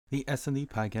The S&D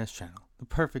Podcast Channel, the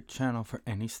perfect channel for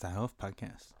any style of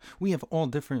podcast. We have all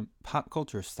different pop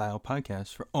culture style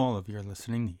podcasts for all of your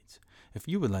listening needs. If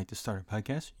you would like to start a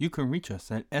podcast, you can reach us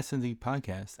at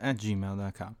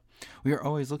sndpodcast@gmail.com. We are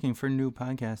always looking for new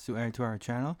podcasts to add to our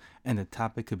channel, and the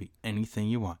topic could be anything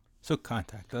you want. So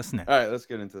contact us now. All right, let's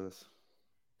get into this.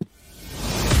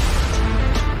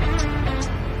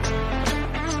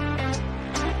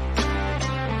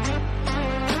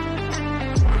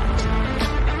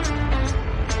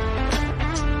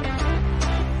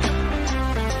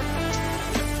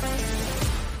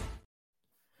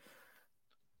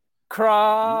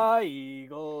 Cry,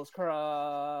 Eagles,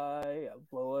 cry.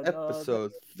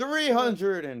 Episode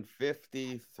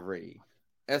 353,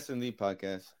 S&D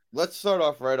Podcast. Let's start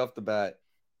off right off the bat.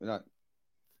 We're not,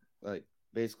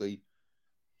 basically,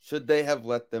 should they have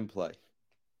let them play?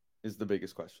 Is the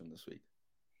biggest question this week.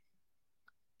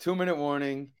 2-minute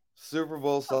warning, Super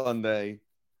Bowl Sunday.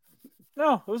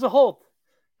 No, it was a hold.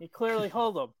 He clearly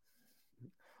held him.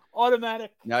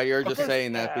 Automatic. Now you're just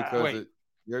saying that Yeah. because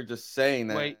you're just saying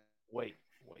that. Wait.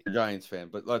 You're a Giants fan,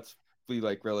 but let's be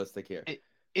realistic here.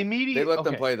 Immediate. They let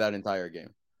them play that entire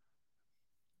game.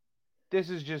 This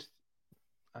is just.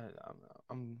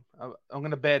 I'm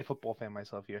gonna bad football fan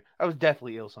myself here. I was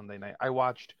deathly ill Sunday night. I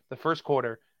watched the first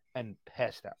quarter and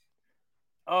passed out.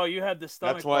 Oh, you had the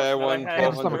stomach. That's why I bug won that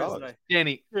had on $1,200. Thursday.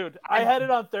 Danny, Dude, I had it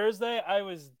on Thursday. I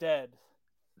was dead.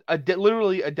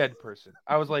 literally a dead person.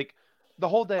 I was like, the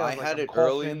whole day. I had it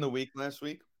early in the week last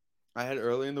week. I had it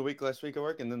early in the week last week at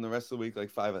work, and then the rest of the week,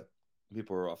 5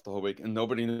 people were off the whole week, and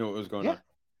nobody knew what was going on.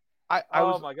 I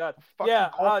Oh was my god. fucking Yeah,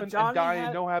 coughing Johnny and dying,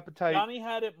 had- no appetite. Johnny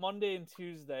had it Monday and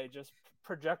Tuesday, just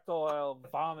projectile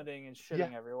vomiting and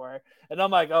shitting everywhere. And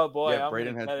I'm like, oh boy, Yeah, I'm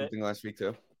Braden gonna had get it. something last week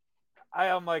too.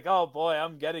 I'm like, oh boy,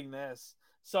 I'm getting this.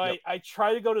 So Yep. I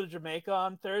tried to go to Jamaica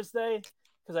on Thursday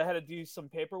because I had to do some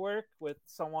paperwork with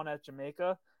someone at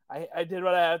Jamaica. I did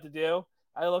what I had to do.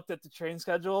 I looked at the train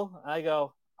schedule and I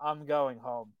go, I'm going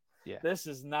home. Yeah. This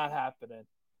is not happening.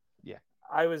 Yeah.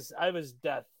 I was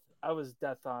death. I was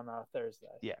death on Thursday.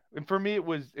 Yeah, and for me, it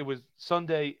was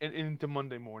Sunday and into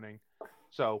Monday morning,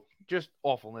 so just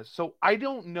awfulness. So I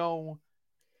don't know.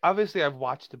 Obviously, I've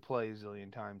watched it play a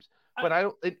zillion times, but I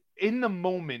don't. In the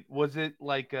moment, was it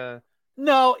like a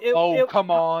No,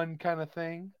 come on kind of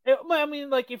thing? I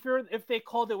mean, like if they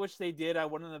called it, which they did, I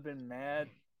wouldn't have been mad.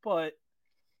 But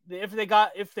if they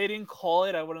didn't call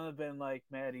it, I wouldn't have been like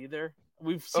mad either.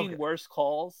 We've seen worse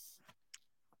calls,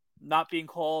 not being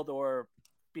called or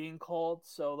being called.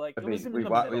 So like, I it mean, was in we the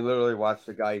middle. literally watched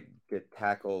a guy get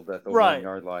tackled at the Right.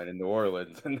 1-yard line in New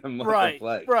Orleans, and then let Right, them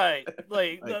play. right.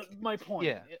 Like, Like, my point.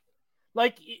 yeah.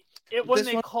 When This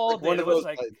they one- called one it, of it was those,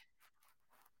 like,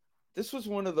 this was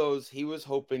one of those. He was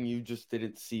hoping you just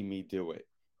didn't see me do it.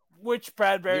 which He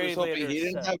Bradbury was hoping later he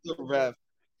didn't said. have the ref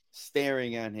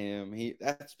staring at him.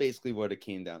 That's basically what it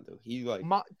came down to. He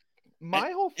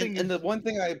My whole thing and is the one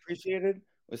thing I appreciated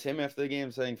was him after the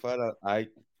game saying flat out,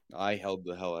 I held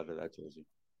the hell out of that jersey.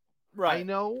 Right.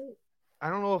 I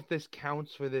don't know if this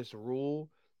counts for this rule,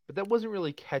 but that wasn't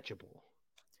really catchable.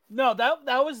 No,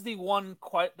 that was the one.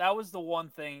 That was the one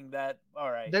thing that.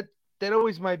 All right. That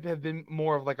always might have been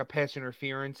more of like a pass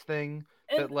interference thing.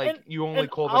 You only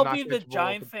call the I'll not be the catchable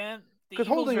Giant fan. because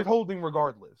holding is holding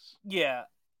regardless. Yeah,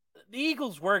 the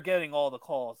Eagles were getting all the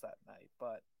calls that night,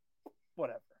 but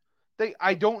whatever.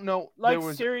 I don't know. Like there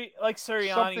was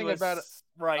Sirianni something was about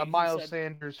right. a he Miles said-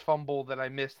 Sanders fumble that I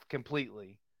missed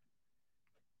completely.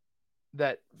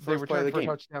 That they First play of returned the for a game.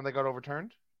 touchdown. They got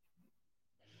overturned.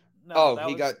 No,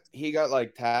 he was- got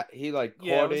like he Yeah, it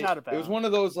caught was it. out of It was bounds. one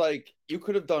of those you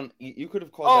could have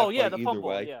called Oh that yeah, play the either fumble.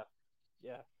 way. Yeah.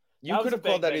 You That could was a have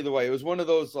called big, that big either way. It was one of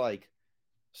those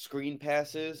screen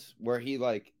passes where he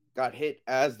got hit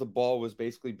as the ball was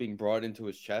basically being brought into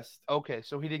his chest. Okay,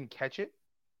 so he didn't catch it,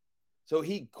 So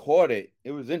he caught it.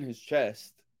 It was in his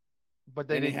chest. but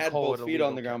they And he didn't had call both it a feet on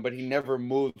legal the ground, catch. but he never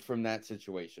moved from that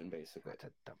situation, basically. That's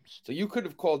a dumb. So you could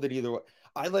have called it either way.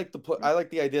 I like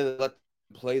the idea that let them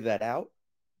play that out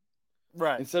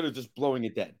Right. instead of just blowing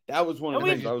it dead. That was one of And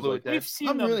the we've- things I was blew like, it dead. We've seen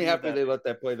I'm them really do happy that. they let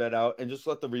that play that out and just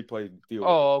let the replay deal with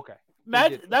Oh, okay.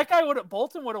 That guy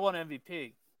Bolton would have won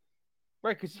MVP.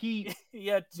 Right, because he He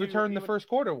had two, returned he the would- first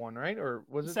quarter one, right? Or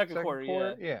was it Second quarter,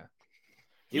 Yeah. it.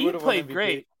 He would've won played MVP.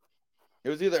 great. It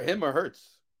was either him or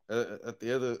Hurts.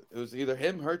 It was either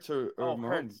him, Hurts, or Oh, Mahomes.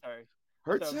 Hurts, sorry.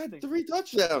 Hurts I was had thinking- 3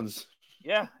 touchdowns.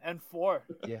 Yeah, and 4.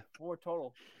 Yeah. 4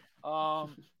 total.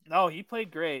 No, he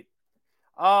played great.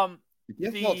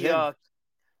 You felt him.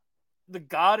 The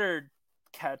Goddard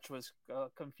catch was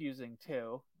confusing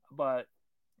too, but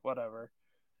whatever.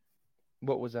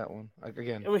 What was that one? Like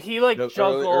again? He like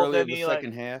juggled early and in the he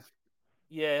second like half.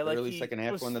 yeah, like early he second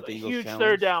half was one that the a Eagles huge challenged.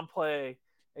 third down play,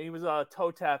 and he was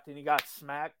toe tapped and he got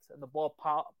smacked and the ball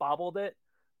bobbled it,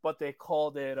 but they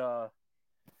called it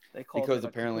Because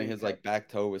apparently his like back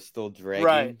toe was still dragging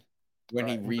Right. when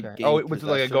he Right. regained Oh, it was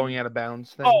possession. like a going out of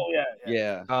bounds thing. Oh yeah.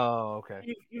 Yeah. Oh,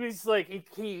 okay. He was like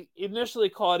he initially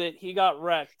caught it, he got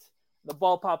wrecked, the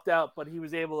ball popped out, but he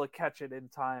was able to catch it in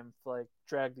time to like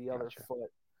drag the other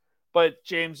foot. But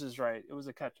James is right; it was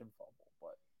a catch and fumble.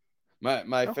 But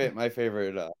my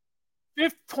favorite.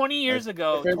 20 years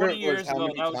ago, that was a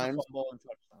fumble and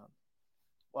touchdown.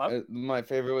 What? My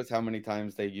favorite was how many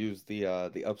times they used the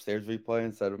upstairs replay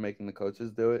instead of making the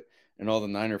coaches do it, and all the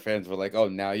Niner fans were like, "Oh,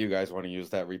 now you guys want to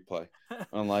use that replay."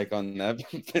 Unlike on that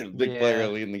big play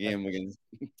early in the game against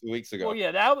 2 weeks ago. Well,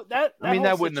 yeah, that I mean,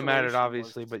 that wouldn't have mattered,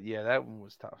 obviously, but yeah, that one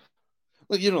was tough.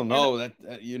 Well, you don't know that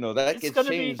that gets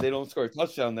changed. They don't score a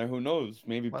touchdown there. Who knows?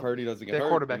 Maybe Purdy doesn't get hurt. Their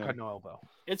quarterback had no elbow.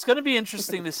 It's going to be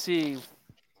interesting to see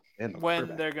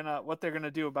what they're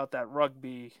gonna do about that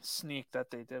rugby sneak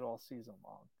that they did all season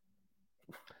long.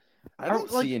 I don't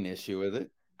see an issue with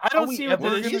it. I don't see it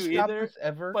with an issue either.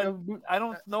 Ever? But I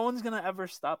don't. No one's gonna ever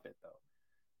stop it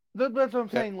though. That's what I'm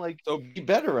saying. Like, so be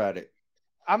better at it.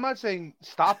 I'm not saying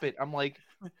stop it. I'm like,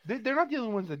 they're not the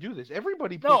only ones that do this.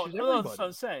 Everybody pushes everybody. That's what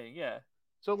I'm saying. Yeah.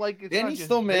 So like, it's Danny's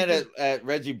still mad at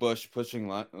Reggie Bush pushing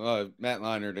Matt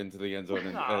Leinart into the end zone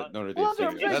at Notre Dame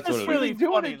Stadium. That's what really it is.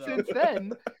 Doing it since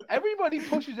then. Everybody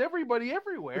pushes everybody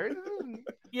everywhere.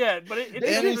 Yeah, but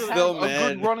Danny's really still a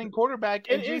mad. good running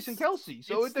quarterback and Jason Kelsey.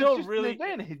 So it's still really an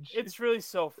advantage. It's really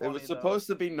so funny. It was supposed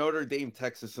to be Notre Dame,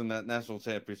 Texas in that national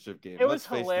championship game. It was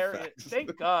hilarious.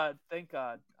 Thank God.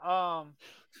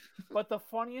 But the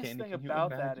funniest thing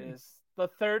about that is the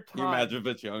third time. Can you imagine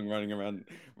Vince Young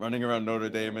running around Notre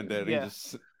Dame and Danny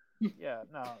just. Yeah,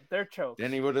 no, they're choked.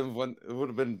 Danny would have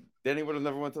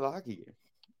never went to the hockey game.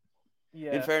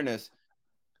 Yeah. In fairness,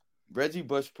 Reggie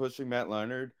Bush pushing Matt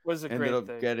Leinart ended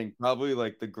up getting probably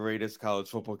like the greatest college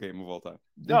football game of all time.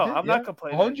 No, I'm not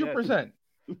complaining. 100%.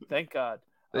 Thank God.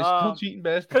 They're still cheating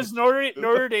bastards. Because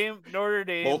Notre Dame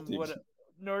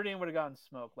would have gotten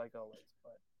smoked like always.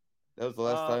 But that was the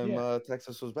last time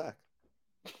Texas was back.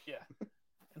 Yeah.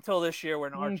 Until this year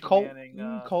when Archie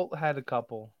Manning. Colt had a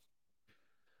couple.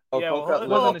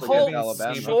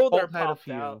 Colt's shoulder popped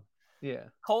out. Yeah.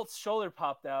 Colt's shoulder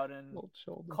popped out and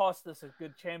cost us a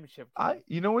good championship.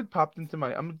 You know what popped into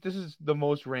my? This is the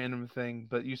most random thing,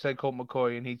 but you said Colt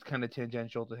McCoy, and he's kind of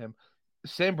tangential to him.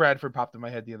 Sam Bradford popped in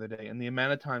my head the other day, and the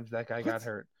amount of times that guy got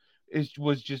hurt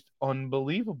was just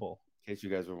unbelievable. In case you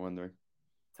guys were wondering,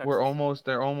 They're almost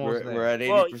there. We're at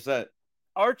 80%.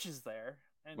 Arch is there.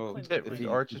 And if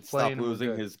Arch is playing, stop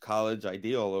losing his college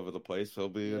ID all over the place, he'll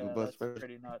be in the best. That's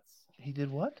pretty nuts. He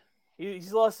did what?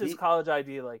 He's lost his college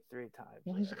ID like 3 times.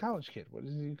 Well, he's a college kid. What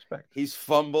does he expect? He's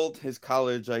fumbled his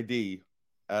college ID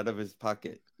out of his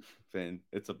pocket, Finn.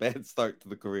 It's a bad start to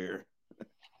the career.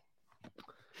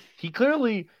 He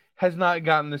clearly has not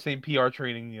gotten the same PR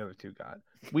training the other two got.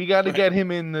 We got to get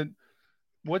him in the.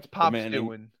 What's Pops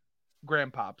doing?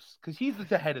 Grandpops, because he's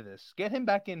the head of this. Get him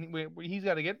back in. He's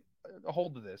got to get a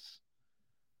hold of this.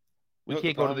 We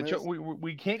can't go to the.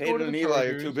 We can't go to the. Eli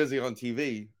are too busy on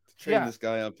TV. Train this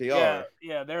guy on PR.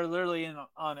 Yeah, they're literally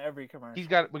on every commercial. We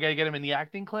got to get him in the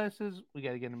acting classes. We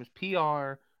got to get him his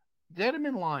PR. Get him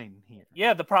in line here.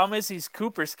 Yeah, the problem is he's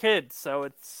Cooper's kid, so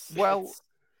it's well,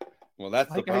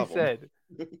 that's like the problem. I said,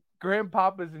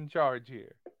 Grandpapa's in charge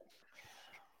here.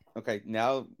 Okay,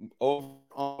 now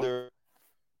over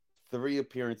 3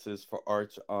 appearances for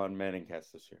Arch on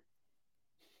Manningcast this year.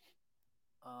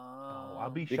 I'll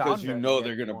be shocked because you know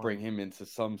they're gonna bring him into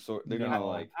some sort. They're gonna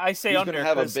like. I say he's under gonna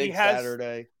have a big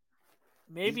Saturday.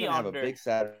 Maybe he's gonna have a big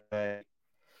Saturday.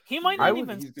 He might not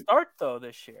even start though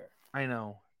this year. I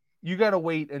know. You gotta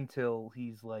wait until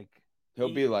he's like.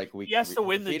 He'll be like week. He has to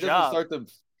win the job.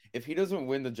 If he doesn't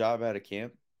win the job out of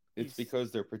camp, it's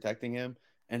because they're protecting him,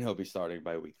 and he'll be starting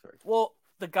by week 3. Well,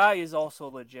 the guy is also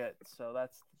legit, so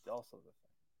that's also the thing.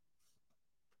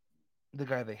 The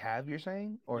guy they have, you're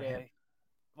saying, or him?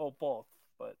 Well, both,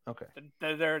 but okay,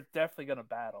 they're definitely gonna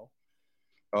battle.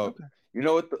 Oh, okay. You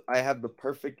know what? I have the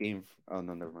perfect game. Oh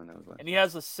no, never mind. That was and he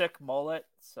has a sick mullet,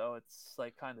 so it's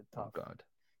like kind of tough. Oh God,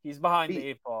 he's behind the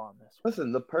 8 ball on this.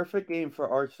 Listen, the perfect game for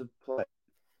Arch to play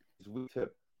is week 2.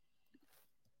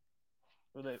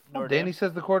 Danny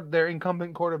says their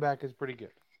incumbent quarterback is pretty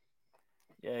good.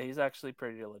 Yeah, he's actually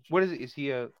pretty legit. What is it? Is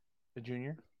he a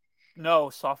junior? No,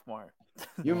 sophomore.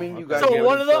 You mean you guys? So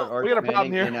one of them, we got a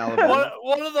problem here.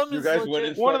 One of them is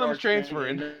legit. One of them's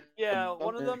transferring. Yeah,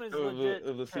 one of them is legit.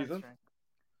 Of the season?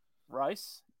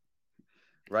 Rice.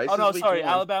 Rice. Oh no, is week sorry, 1.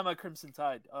 Alabama Crimson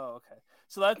Tide. Oh, okay.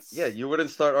 So that's You wouldn't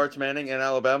start Arch Manning in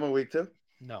Alabama week 2?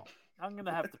 No. I'm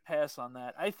gonna have to pass on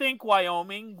that. I think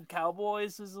Wyoming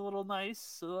Cowboys is a little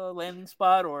nice landing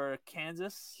spot, or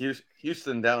Kansas.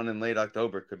 Houston down in late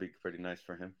October could be pretty nice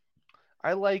for him.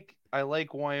 I like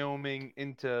Wyoming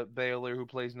into Baylor, who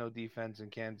plays no defense, in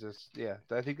Kansas. Yeah,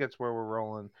 I think that's where we're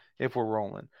rolling, if we're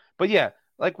rolling. But yeah,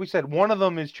 like we said, one of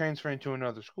them is transferring to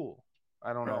another school.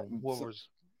 I don't know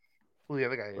who the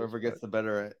other guy is. Whoever gets the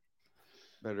better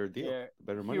deal, Yeah,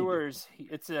 better money. Hewers.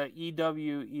 It's a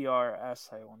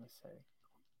EWERS. I want to say.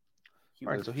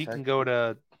 All right, so he can go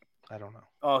to, I don't know.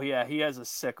 Oh yeah, he has a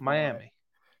sick Miami. mullet.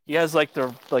 He has like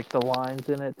the lines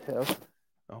in it too.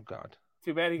 Oh God.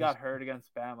 Too bad he got hurt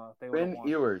against Bama. They Ben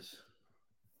Ewers.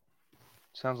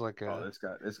 Sounds like a. Oh,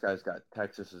 this guy's got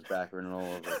Texas's back written all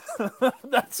over.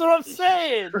 That's what I'm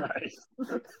saying.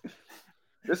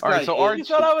 This all guy. Right, so Arch, you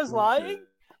thought I was lying?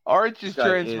 Arch is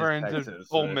transferring to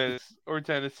Ole Miss or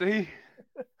Tennessee.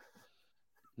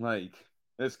 Like,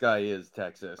 this guy is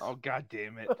Texas. Oh God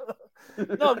damn it!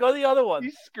 No, go the other one.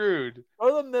 He's screwed.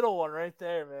 Go the middle one right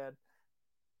there, man.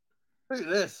 Look at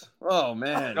this. Oh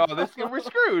man. Oh, we're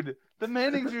screwed. The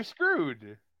Mannings are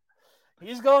screwed.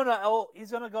 He's gonna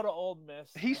go to Ole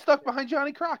Miss. He's stuck behind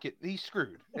Johnny Crockett. He's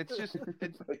screwed. It's just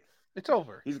it's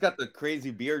over. He's got the crazy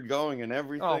beard going and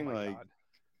everything. Oh my God.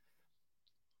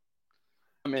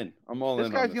 I'm in. I'm all in.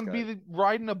 This guy's gonna be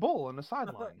riding a bull on the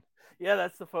sideline. Yeah,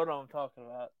 that's the photo I'm talking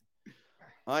about.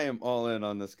 I am all in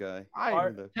on this guy.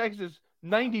 Texas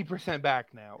 90%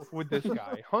 back now with this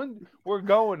guy. We're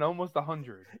going almost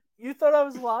 100. You thought I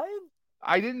was lying?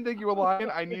 I didn't think you were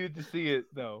lying. I needed to see it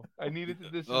though. I needed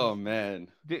to. Oh man,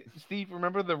 Steve,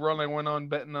 remember the run I went on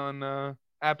betting on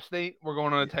App State? We're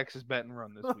going on a Texas betting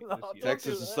run this week. No, year.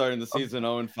 Texas is starting the season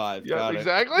 0-5. Yeah, Got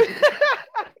exactly.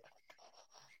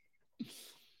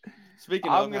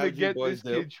 Speaking I'm of, gonna get this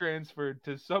kid transferred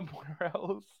to somewhere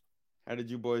else. How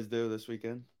did you boys do this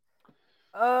weekend?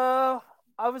 I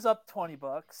was up $20.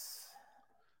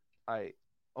 I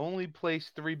only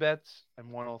placed 3 bets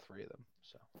and won all 3 of them.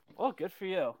 So, well, good for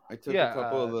you. I took a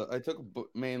couple of I took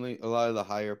mainly a lot of the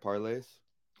higher parlays.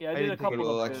 Yeah, I did a couple a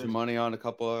little extra money on a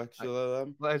couple extra of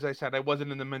them. As I said, I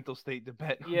wasn't in the mental state to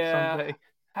bet on Sunday.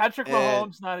 Patrick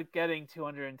Mahomes not getting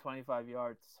 225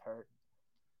 yards hurt.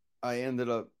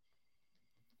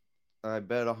 I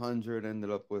bet 100, ended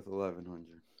up with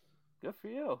 1,100. Good for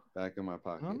you. Back in my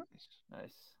pocket. Oh,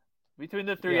 nice. Between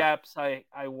the 3 apps, I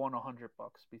won $100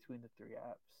 between the 3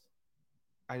 apps.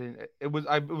 I didn't. It was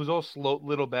all slow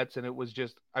little bets, and it was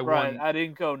just I right, won. I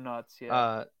didn't go nuts.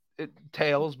 Yeah.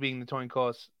 Tails being the coin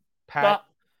cost. Pat,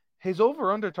 his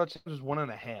over under touchdowns was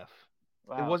 1.5.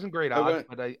 Wow. It wasn't great odds,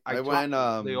 but I went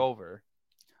the over.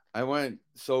 I went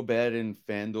so bad in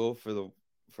FanDuel for the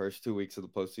first 2 weeks of the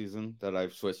postseason that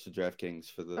I've switched to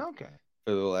DraftKings for the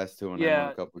last 2, and I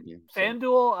won a couple of games. So.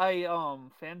 FanDuel,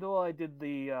 I did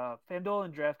the FanDuel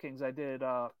and DraftKings. I did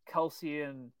Kelsey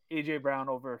and AJ Brown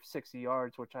over 60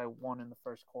 yards, which I won in the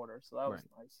first quarter, so that was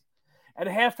nice. At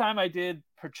halftime, I did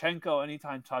Perchenko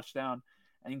anytime touchdown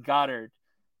and Goddard.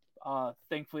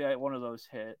 Thankfully, one of those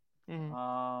hit.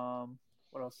 Mm-hmm.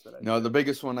 What else did I? No, the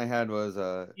biggest one I had was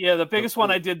the biggest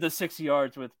one I did the 60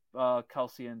 yards with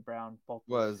Kelsey and Brown. Both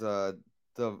was the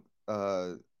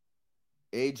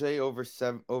AJ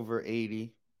over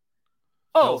 80.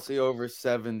 Kelsey over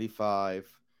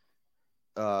 75.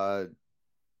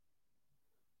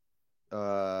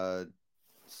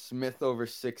 Smith over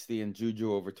 60 and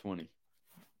Juju over 20.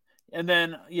 And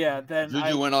then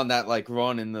Juju went on that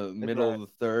run in the middle of the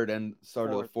third and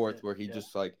start of the fourth where he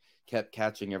just kept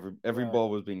catching every ball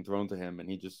was being thrown to him, and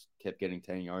he just kept getting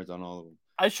 10 yards on all of them.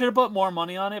 I should have put more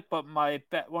money on it, but my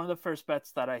bet, one of the first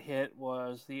bets that I hit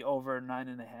was the over 9.5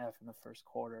 in the first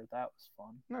quarter. That was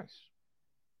fun. Nice.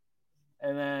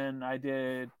 And then I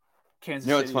did Kansas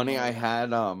City. It's funny. I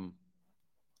had a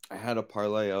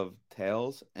parlay of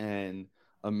tails and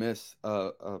a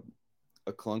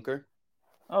clunker.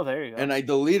 Oh, there you go. And I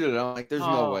deleted it. I'm like, there's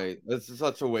no way. This is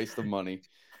such a waste of money.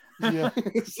 Yeah.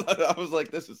 So I was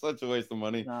like, this is such a waste of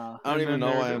money. Nah. I don't even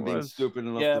know why I'm being stupid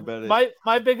enough to bet it.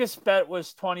 My biggest bet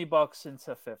was $20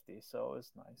 into 50, so it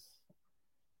was nice.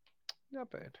 Not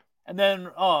bad. And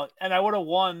then, and I would have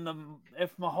won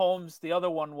if Mahomes. The other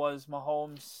one was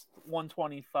Mahomes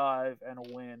 125 and a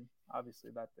win. Obviously,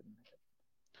 that didn't hit.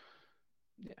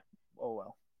 Yeah. Oh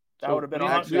well. That would have been.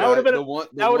 That would have been.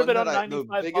 That would have been on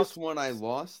 95. The biggest one I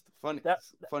lost.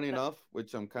 Funny enough,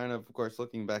 which I'm kind of course,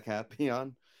 looking back happy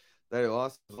on. That I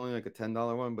lost was only like a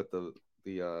 $10 one, but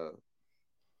it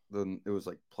was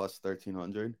like plus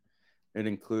 1,300.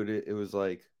 It was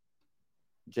like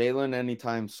Jalen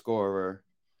anytime scorer,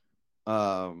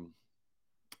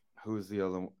 who was the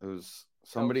other one? It was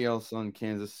somebody else on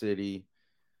Kansas City.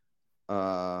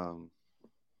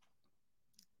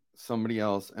 Somebody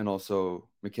else, and also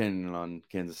McKinnon on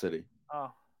Kansas City.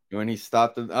 Oh. When he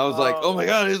stopped it, I was like, "Oh my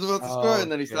god, he's about to score!"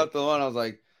 And then he shit. stopped the one. I was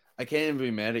like, "I can't even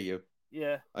be mad at you.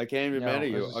 Yeah. I can't even be mad at No,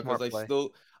 you that's a smart because play.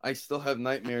 I still have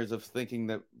nightmares of thinking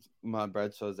that Ahmad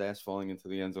Bradshaw's ass falling into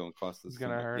the end zone cost us. He's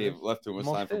gonna hurt Gave us. left to him was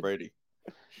Almost time for did. Brady.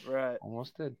 Right.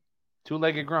 Almost did.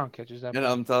 Two-legged Gronk catches that. And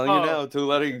ball. I'm telling you Oh. now,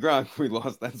 2-legged Gronk, we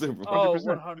lost that Super Bowl. Oh,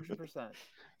 100%.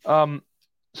 100%.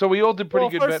 So we all did pretty Well,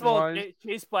 good first of all, betting-wise.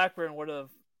 Chase Blackburn would have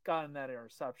gotten that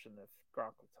interception if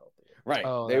Gronk was healthy. Right,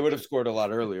 Oh, they that's would have true. scored a lot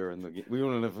earlier in the game. We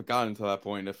wouldn't have gotten to that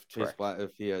point if Correct.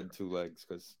 if he had 2 legs,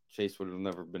 because Chase would have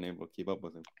never been able to keep up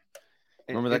with him.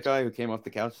 It- Remember that it's- guy who came off the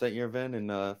couch that year, Vin?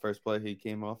 In first play, he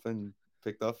came off and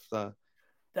picked off the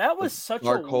That was such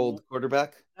dark a cold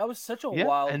quarterback. That was such a Yeah,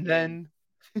 wild. and game.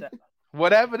 then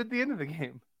what happened at the end of the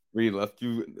game? We left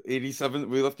you 87.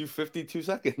 We left you 52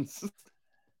 seconds.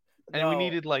 And we No.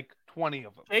 needed like 20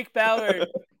 of them.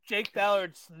 Jake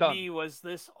Ballard's Done. knee was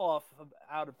this off of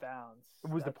out of bounds. It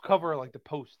was the That's cover of like the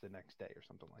Post the next day or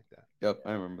something like that. Yep,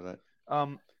 I remember that.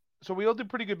 So we all did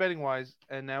pretty good betting wise,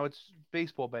 and now it's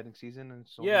baseball betting season, and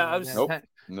so Yeah, I was- Nope. down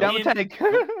Me the and- tank.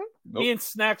 Nope. Me and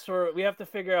Snacks we have to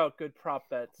figure out good prop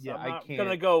bets. Yeah, I'm I not can't.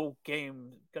 gonna go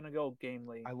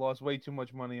gamely. I lost way too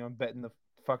much money on betting the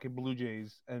fucking Blue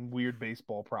Jays and weird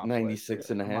baseball props. 96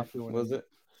 and a I'm not half, doing was it. it?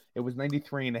 It was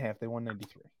 93 and a half. They won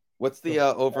 93. What's the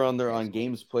So- over under on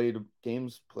games played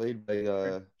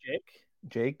by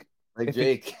Jake. If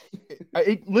Jake?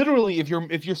 It literally, if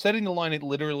you're setting the line, it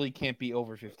literally can't be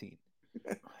over 15.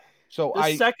 So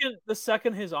The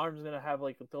second his arm's gonna have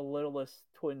like the littlest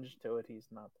twinge to it, he's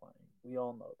not playing. We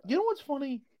all know that. You know what's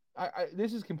funny?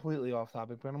 This is completely off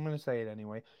topic, but I'm going to say it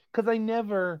anyway. Because I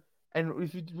never, and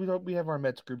if we have our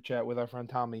Mets group chat with our friend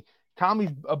Tommy. Tommy's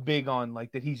a big on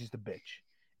like that he's just a bitch.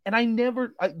 And I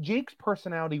never, Jake's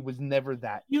personality was never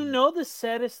that. You to me. know the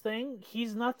saddest thing?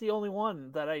 He's not the only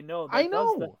one that I know. That I does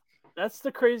know. that. That's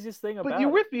the craziest thing about But you're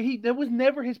it. with me. That was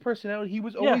never his personality. He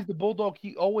was Yeah. always the bulldog.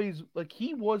 He always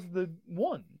he was the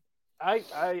one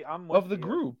I'm with of the you.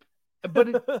 group.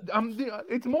 But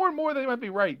it's more and more they might be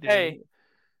right. Dude. Hey,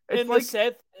 it's and like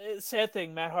the sad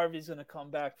thing, Matt Harvey's gonna come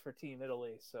back for Team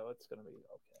Italy, so it's gonna be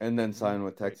okay. And then sign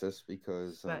with Texas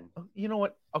because you know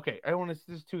what? Okay, I want to.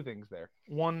 There's two things there.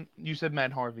 One, you said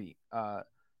Matt Harvey.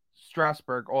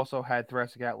 Strasburg also had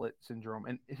thoracic outlet syndrome,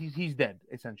 and he's dead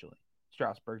essentially.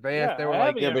 Strasburg. They Yeah, were I like,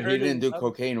 haven't yeah, even but he heard didn't do his-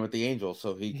 cocaine with the Angels,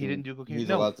 so he didn't do cocaine. He's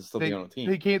No, allowed to still be on a team.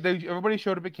 Everybody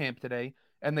showed up at camp today,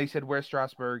 and they said, "Where's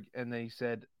Strasburg?" And they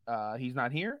said, "He's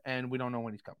not here, and we don't know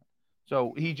when he's coming."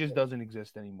 So he just doesn't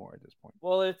exist anymore at this point.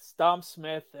 Well, it's Dom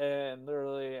Smith and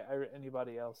literally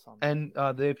anybody else on. And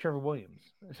they have Trevor Williams.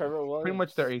 Trevor Williams. Pretty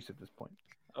much their ace at this point.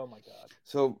 Oh my god.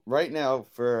 So right now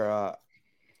for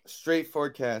straight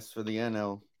forecast for the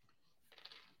NL,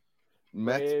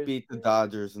 Mets Braves. beat the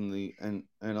Dodgers in the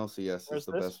NLCS Where's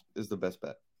is the best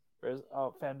bet. Where's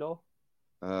FanDuel?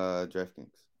 DraftKings.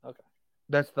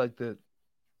 That's like the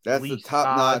That's the least top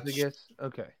odds, notch. I guess.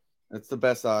 Okay. That's the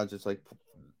best odds. It's like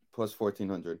plus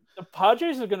 1,400. The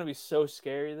Padres are gonna be so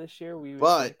scary this year.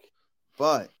 But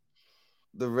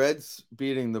the Reds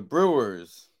beating the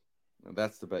Brewers,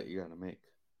 that's the bet you gotta make.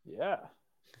 Yeah.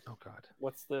 Oh God.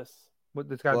 What's this? But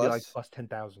it's got to be like Plus- plus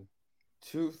 10,000.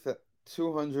 I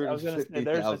was gonna say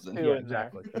there's a 250,000. two Yeah, in there.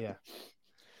 exactly. Yeah.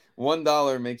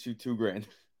 $1 makes you $2,000.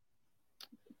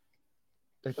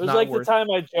 It's It was not like worth- the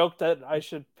time I joked that I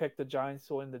should pick the Giants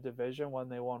to win the division when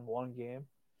they won one game.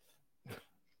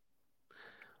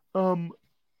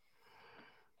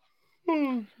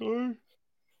 Oh, sorry.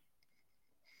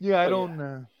 Yeah, I Oh,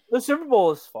 don't. The Super Bowl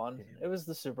was fun. It was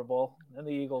the Super Bowl, and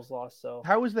the Eagles lost. So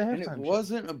How was the And halftime? it show?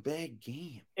 wasn't a bad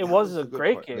game. It That was the a good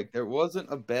great part. game. Like, there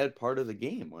wasn't a bad part of the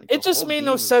game. Like it the just whole made game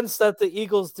no was- sense that the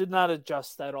Eagles did not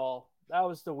adjust at all. That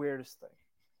was the weirdest thing,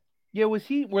 Yeah,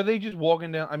 were they just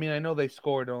walking down? I mean, I know they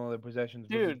scored on all their possessions.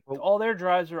 Was dude. it- All their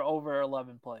drives were over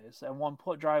 11 plays, and one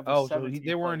drive was oh, so 17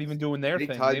 they weren't plays. even doing their They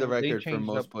thing. tied the they record for changed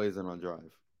most up. plays in one drive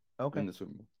Okay. in the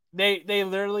Super Bowl. They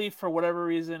literally, for whatever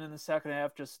reason, in the second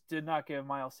half, just did not give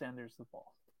Miles Sanders the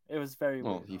ball. It was very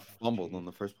Well, weird. he fumbled on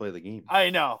the first play of the game, I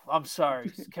know. I'm sorry.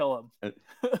 Just kill him.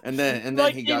 and then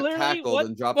Like, he they got literally- tackled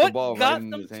and dropped what the ball got right in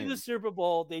them his to the hands. Super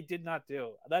Bowl, they did not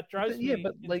do. That drives yeah, me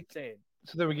but, like, insane.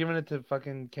 So they were giving it to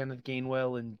fucking Kenneth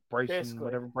Gainwell and Bryson, Basically.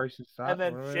 whatever Bryson. And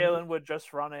then whatever. Jalen would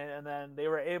just run it, and then they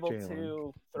were able Jalen.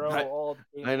 to throw I- all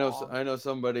game I know. long. I know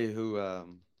somebody who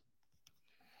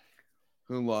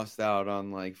lost out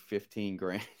on like 15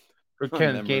 grand. For on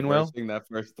Kenneth them Gainwell. reversing that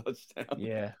first touchdown.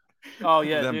 Yeah, Oh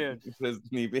yeah, Them- dude. his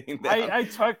knee being down. I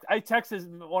texted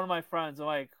one of my friends. I'm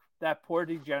like, that poor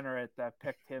degenerate that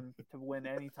picked him to win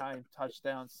anytime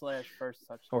touchdown / first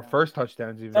touchdown. Or first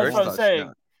touchdowns even. That's First what I'm saying.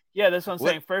 touchdown. Yeah, that's what I'm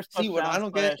saying. First See, touchdown. what I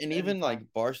don't get, and / even like anytime.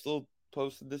 Barstool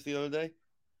posted this the other day.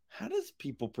 How does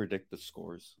people predict the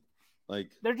scores?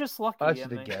 Like, They're just lucky. That's I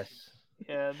the mean, guess.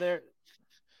 yeah, they're.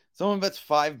 someone bets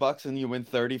 $5 and you win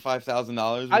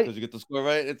 $35,000 because you get the score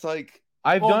right. It's like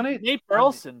I've Well, done it. Nate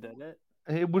Burleson did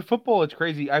it. With football, it's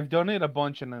crazy. I've done it a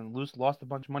bunch and then lost a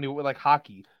bunch of money with like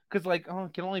hockey because like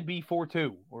it can only be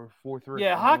 4-2 or 4-3. Yeah,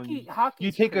 you know, hockey.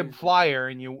 You take crazy. a flyer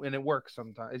and it works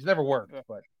sometimes. It's never worked,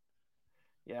 but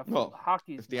Yeah, well,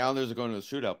 hockey's. if the Islanders are going to the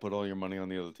shootout, put all your money on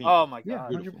the other team. Oh my yeah,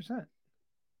 god, 100%.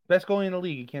 Best goalie in the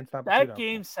league. You can't stop a that shootout.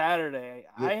 game Saturday.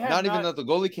 I have not even that the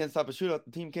goalie can't stop a shootout.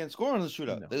 The team can't score on the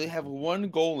shootout. No. They have 1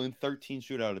 goal in 13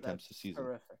 shootout attempts this season.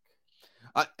 Terrific.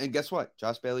 And guess what?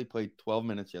 Josh Bailey played 12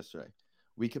 minutes yesterday.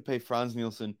 We could pay Franz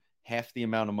Nielsen half the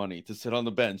amount of money to sit on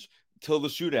the bench till the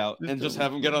shootout and just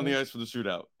have him get on the ice for the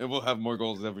shootout, and we'll have more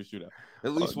goals every shootout.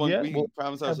 At least one. yeah, we we'll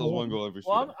promise have ourselves more. 1 goal every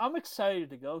Well, shootout. I'm excited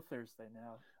to go Thursday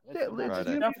now. Yeah, It's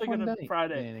Friday. definitely gonna gonna be be a fun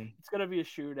Friday. night, Danny. It's gonna be a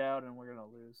shootout, and we're gonna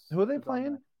lose. Who are they 'Cause I'm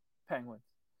playing? the Penguins.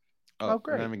 Oh,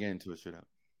 great. We're not even getting to a shootout.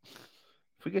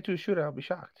 If we get to a shootout, I'll be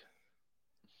shocked.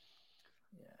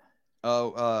 Yeah.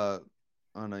 Oh,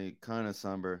 on a kind of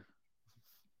somber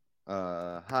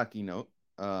hockey note,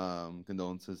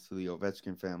 condolences to the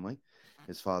Ovechkin family.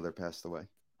 His father passed away.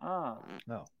 Ah.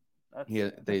 No. That's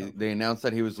They announced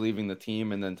that he was leaving the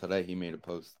team, and then today he made a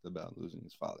post about losing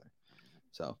his father.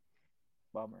 So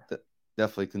bummer.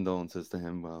 definitely condolences to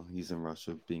him while he's in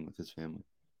Russia being with his family.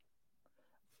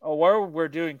 Oh, we're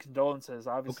doing condolences.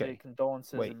 Obviously, Okay.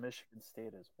 condolences Wait. in Michigan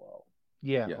State as well.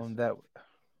 Yeah, Yes.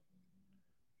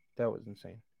 that was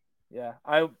insane. Yeah,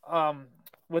 I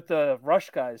with the Rush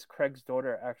guys, Craig's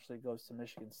daughter actually goes to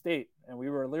Michigan State, and we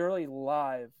were literally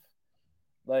live,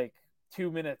 like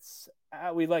 2 minutes.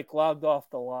 We like logged off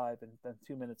the live, and then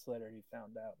 2 minutes later he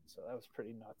found out. So that was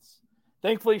pretty nuts.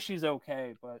 Thankfully, she's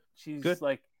okay, but she's Good.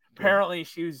 like apparently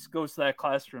she goes to that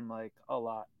classroom like a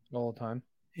lot. All the time.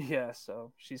 Yeah,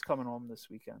 so she's coming home this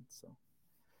weekend. So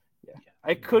yeah,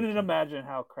 I couldn't imagine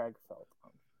how Craig felt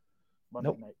on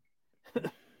Monday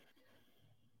night.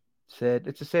 Sad.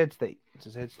 It's a sad state. It's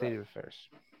a sad state of affairs.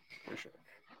 For sure.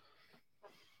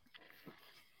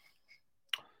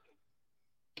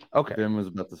 Okay. Ben was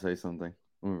about to say something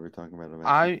when we were talking about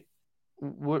it.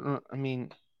 I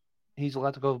mean, he's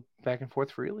allowed to go back and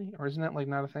forth freely, or isn't that like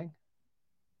not a thing?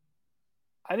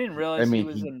 I didn't realize I mean, he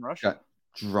was he in Russia. got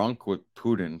drunk with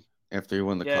Putin after he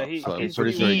won the Yeah, cup. he- So I'm he's-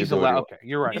 pretty sure he he's could do allowed. it. Okay,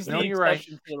 you're right. He's No, the you're right.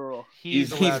 exception to the rule.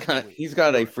 He's allowed to leave. he's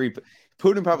got a You're right. free.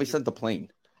 Putin probably sent the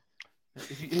plane.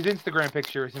 His Instagram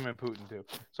picture is him and Putin too.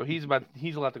 So he's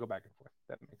allowed to go back and forth.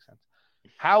 That makes sense.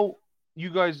 How you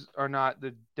guys are not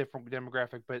the different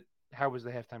demographic, but how was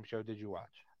the halftime show? Did you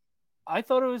watch? I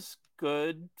thought it was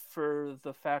good for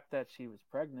the fact that she was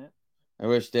pregnant. I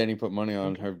wish Danny put money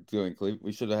on her doing Cleveland.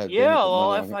 We should have had. Danny Yeah, put well,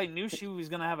 money on if her. I knew she was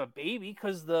gonna have a baby,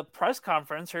 because the press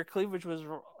conference, her cleavage was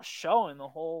showing the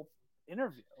whole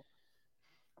interview.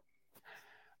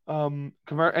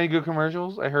 Any good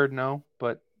commercials? I heard no,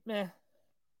 but Meh.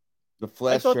 The I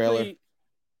Flash thought trailer.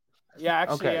 Yeah,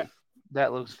 actually, okay,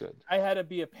 that looks good. I had to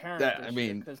be a parent. I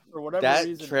mean, because for whatever That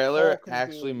reason, trailer Cole couldn't do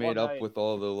actually it made one up night. with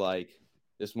all the like,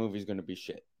 this movie's gonna be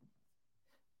shit.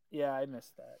 Yeah, I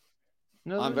missed that. I'm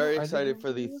No, no, very I think excited it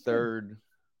for the was good. third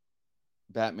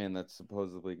Batman that's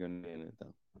supposedly going to be in it,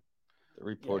 though. The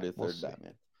reported we'll third see.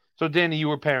 Batman. So Danny, you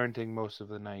were parenting most of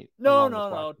the night. No, along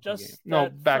with watching the just game. no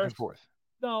that back and first- forth.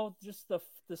 No, just the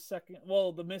second.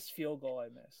 Well, the missed field goal I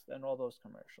missed, and all those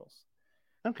commercials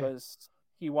Okay. because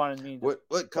he wanted me. To,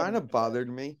 What kind of into that. bothered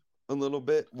me a little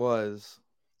bit was,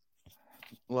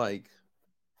 like,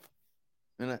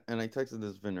 and I texted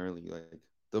this Vin early, like,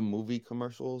 the movie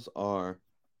commercials are,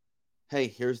 hey,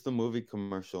 here's the movie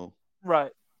commercial,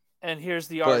 Right, and here's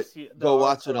the but RC. the go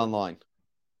watch it R-code. online.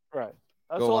 Right.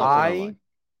 That's Go all watch I- it online.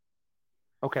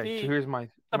 Okay. The- So here's my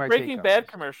The my Breaking take on Bad this.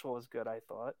 commercial was good. I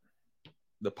thought.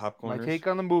 The popcorn. My take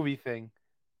on the movie thing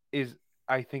is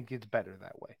I think it's better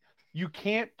that way. You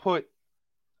can't put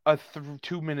a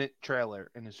 2-minute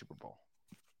trailer in a Super Bowl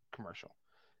commercial.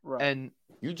 Right. And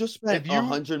You just spent if you-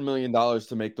 $100 million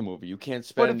to make the movie. You can't but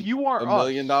spend if you are $1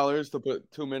 million to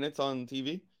put 2 minutes on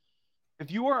TV.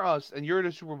 if you are us and you're at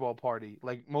a Super Bowl party,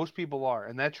 like most people are,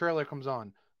 and that trailer comes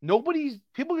on,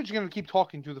 people are just gonna keep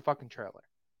talking through the fucking trailer.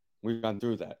 We've gone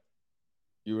through that.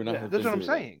 You and I Yeah, have That's been what I'm through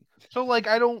that. saying. So like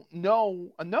I don't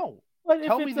know. No. But if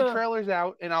Tell me it's the a- trailer's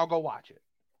out and I'll go watch it.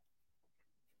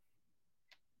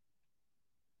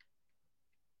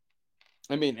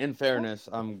 I mean, in fairness,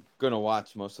 I'm gonna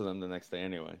watch most of them the next day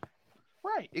anyway.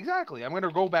 Right, exactly. I'm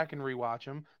gonna go back and rewatch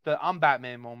them. The I'm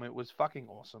Batman moment was fucking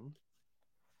awesome.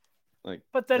 Like,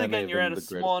 But then that may again, have you're been at a the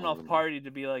greatest small enough moment. party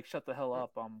to be like, shut the hell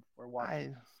up. We're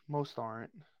watching. Most aren't.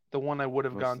 The one I would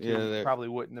have Most- gone to yeah, probably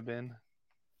wouldn't have been.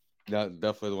 That's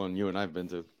definitely the one you and I've been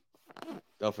to.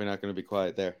 Definitely not gonna be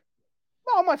quiet there.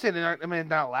 No, I'm not saying they're not, I mean,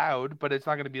 not loud, but it's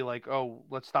not going to be like, oh,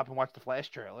 let's stop and watch the Flash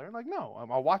trailer. Like, no,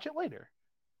 I'll watch it later.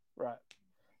 Right.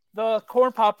 The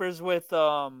corn poppers with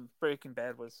Breaking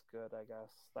Bad was good. I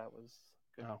guess that was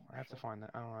good. Oh, I have to find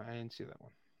that. I don't know. I didn't see that one.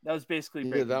 That was basically Yeah,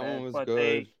 Breaking that Bad, one was but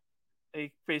good.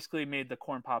 they basically made the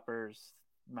corn poppers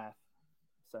meth,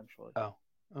 essentially. Oh,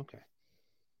 okay.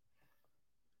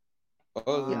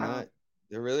 Other than Yeah. that,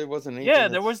 there really wasn't anything. Yeah,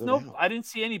 that there was stood no. out. I didn't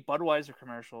see any Budweiser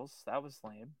commercials. That was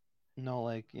lame. No,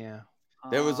 like, yeah.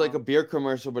 There was like a beer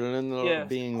commercial, but it ended up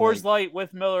being Coors like, Light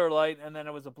with Miller Lite, and then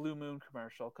it was a Blue Moon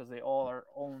commercial because they all are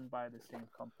owned by the same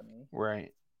company.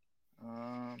 Right.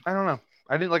 Um, I don't know.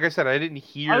 I didn't, like I said, I didn't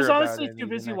hear. I was about honestly any too the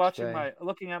busy next day.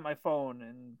 looking at my phone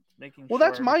and making. Well, sure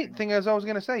that's my everything- thing. As I was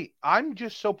gonna say, I'm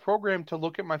just so programmed to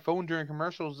look at my phone during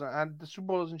commercials, and the Super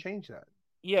Bowl doesn't change that.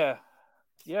 Yeah,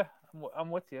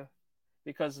 I'm with you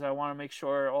because I want to make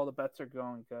sure all the bets are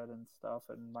going good and stuff,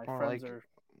 and my Or friends like- are.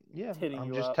 Yeah, Hitting I'm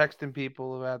you just up. texting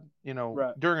people about,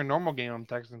 Right. during a normal game, I'm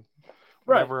texting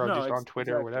Right. whatever, or No, just on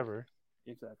Twitter or exactly. whatever.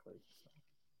 Exactly.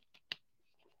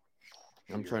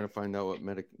 I'm trying to find out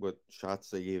what shots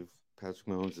they gave Patrick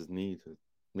Mahomes' knee to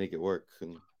make it work,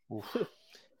 and Oof.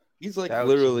 he's like That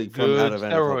was literally some from out good of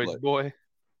NFL steroids, Blitz. boy.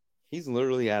 He's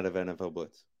literally out of NFL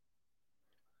Blitz.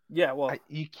 Yeah. Well.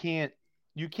 You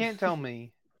can't tell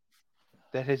me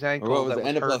that his ankle Or what was that it?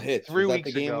 was NFL hurt Hits. 3 Was that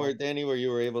weeks the game ago. where Danny, where you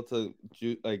were able to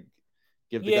give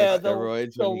the Yeah, guy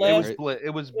steroids the when he It got was hurt? It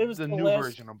was It was the the new last-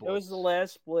 version of Blitz. It was the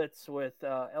last Blitz with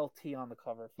LT on the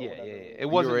cover. For Yeah. whatever It reason. You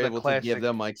wasn't were the able to classic. give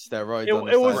them like steroids It, on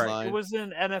the it was sideline. it was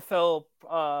an NFL.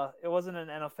 It wasn't an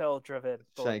NFL driven.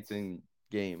 sanctioning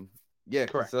game. Yeah,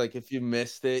 because Correct. like if you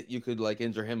missed it, you could like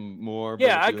injure him more. but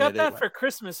Yeah, if I you got hit that it- for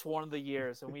Christmas one of the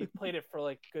years, and we played it for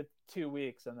like good 2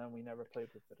 weeks, and then we never played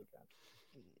with it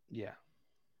again. Yeah.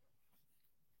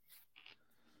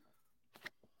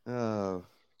 Oh,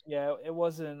 Yeah, it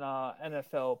wasn't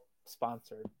NFL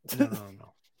sponsored.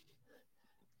 No.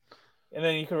 And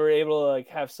then you were able to like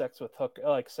have sex with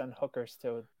send hookers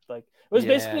to like it was Yeah.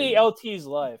 basically LT's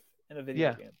life in a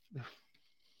video Yeah. game.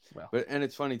 Well, and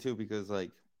it's funny too because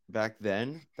like back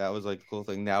then that was like the cool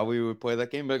thing. Now we would play that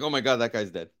game, be like, oh my god, that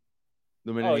guy's dead.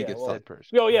 The minute Oh, he yeah, gets well, dead. dead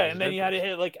person. Oh yeah, He's and a then dead you had to person.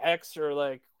 hit like X or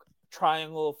like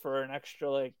triangle for an extra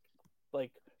like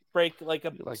break like a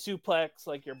Like- suplex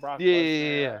like your Brock. Yeah,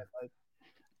 Lesnar, yeah. Like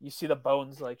you see the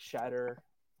bones like shatter.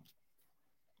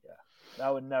 Yeah,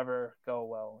 that would never go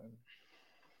well. And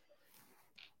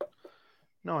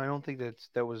No, I don't think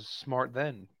that was smart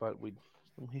then, but we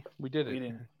did it.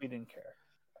 we didn't care.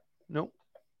 Nope.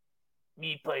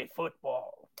 Me play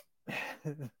football.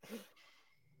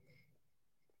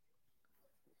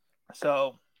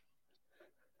 So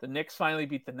the Knicks finally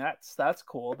beat the Nets. That's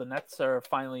cool. The Nets are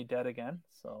finally dead again.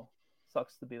 So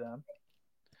sucks to be them.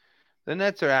 The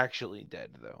Nets are actually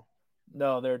dead, though.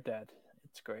 No, they're dead.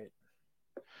 It's great.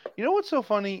 You know what's so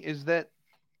funny is that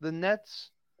the Nets,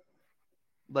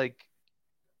 like,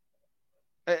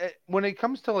 when it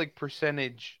comes to like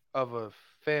percentage of a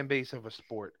fan base of a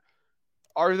sport,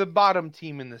 are the bottom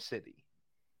team in the city.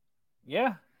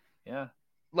 Yeah. Yeah.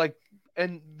 Like,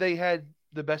 and they had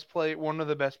the best player, one of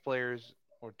the best players,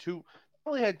 or two.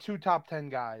 Probably had 2 top 10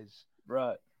 guys,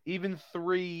 Right. even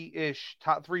 3-ish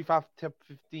top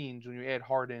 15s when you add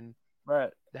Harden.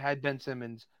 Right. They had Ben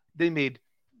Simmons. They made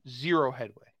 0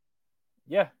 headway.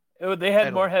 Yeah. They had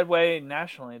At more all. headway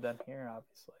nationally than here,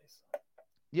 obviously. So.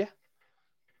 Yeah.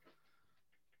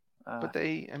 Uh, But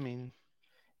I mean,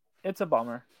 it's a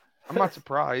bummer. I'm not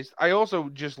surprised. I also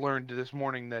just learned this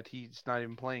morning that he's not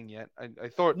even playing yet. I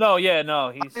thought, No, no.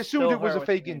 I He's assumed still it was hurt a with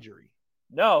fake the knee. injury.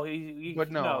 No, he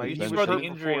But no, he he saw the hurt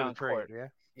injury before on the trade, court. yeah?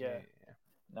 Yeah.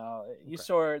 No, you Okay.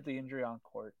 saw the injury on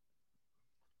court.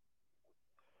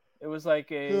 It was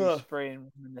like a Ugh.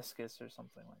 sprained meniscus or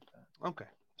something like that. Okay.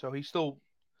 So he's still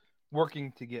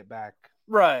working to get back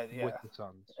Right, yeah. with the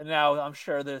Suns. And now I'm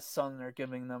sure the Suns are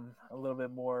giving them a little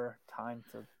bit more time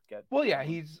to get. Well, yeah,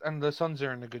 and the Suns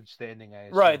are in a good standing, I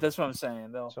assume. Right. That's what I'm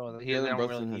saying, though. So they Jalen don't Brunson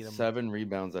really need had him. 7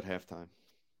 rebounds at halftime.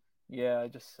 Yeah, I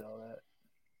just saw that.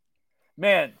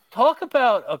 Man, talk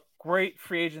about a great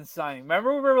free agent signing.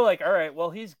 Remember, we were like, all right, well,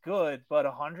 he's good, but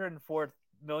 $104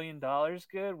 million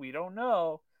good? We don't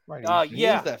know. Right.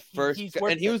 Yeah. He was that first he's guy,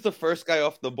 worth and he it. was the first guy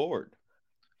off the board.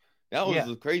 That was Yeah.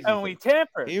 the crazy And thing. we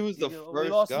tampered. He was the We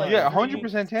first lost, guy. like, Yeah, 3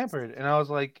 100% tampered, and I was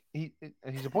like, he's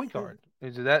a point guard.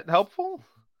 Is that helpful?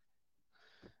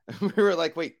 We were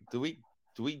like, wait, do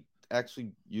we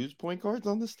actually use point guards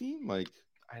on this team? Like,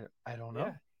 I don't know.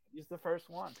 Yeah, he's the first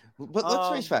one. but let's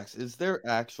face facts. Is there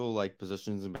actual like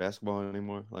positions in basketball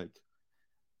anymore? Like,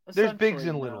 There's bigs Essentially,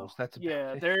 and no. littles. That's about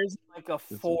Yeah, it. there isn't like a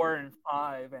 4 and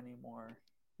 5 anymore.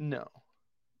 No,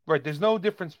 right. There's no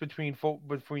difference between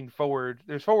forward.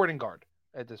 There's forward and guard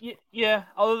at this point. Yeah,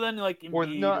 other than like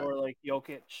Embiid not- or like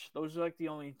Jokic, those are like the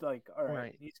only like. All right,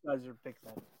 Right. these guys are big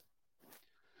men.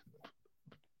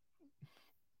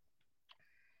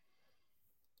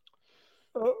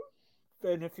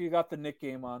 And if you got the Nick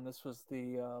game on, this was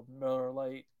the Miller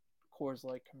Lite, Coors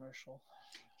Light commercial.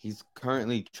 he's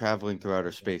currently traveling through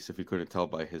outer space. If you couldn't tell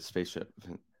by his spaceship.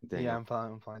 Yeah, I'm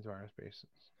flying to outer space.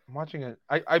 I'm watching it.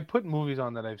 I put movies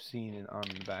on that I've seen on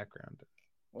the background.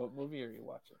 What movie are you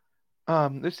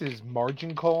watching? This is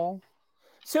Margin Call.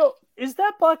 So is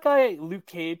that black guy Luke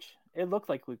Cage? It looked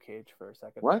like Luke Cage for a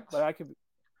second. What? But I could be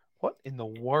What in the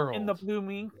world? in the Blue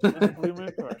Moon. In the Blue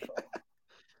Moon commercial.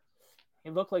 He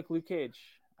looked like Luke Cage.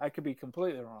 I could be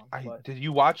completely wrong. But Did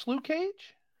you watch Luke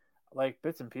Cage? like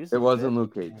bits and pieces. It wasn't did.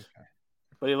 Luke Cage. Okay.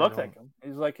 But he looked like him. He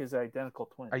was like his identical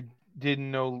twin. I didn't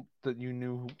know that you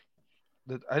knew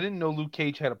that. I didn't know Luke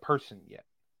Cage had a person yet.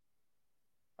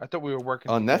 I thought we were working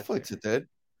On together. Netflix. It did.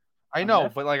 I On know,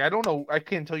 Netflix? but like I don't know. I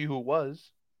can't tell you who it was.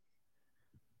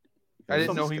 I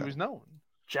didn't know he was known.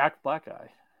 Jack Black Eye.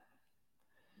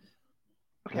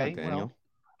 Okay, Daniel. well,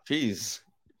 Jeez.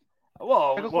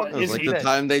 Whoa, It was what It was is like he? the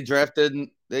time they drafted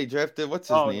what's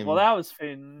his name? Well, that was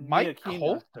Finn. Mike Ntilikina.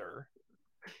 Coulter.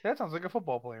 That sounds like a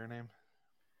football player name.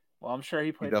 Well, I'm sure he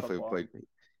He played definitely football. played.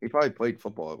 He probably played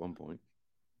football at one point.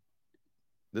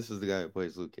 This is the guy who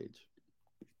plays Luke Cage.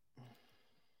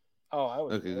 Oh, I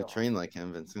was. Look, you could train like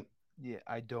him, Vincent. Yeah,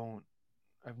 I don't.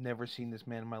 I've never seen this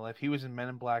man in my life. He was in Men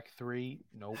in Black 3.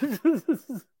 Nope.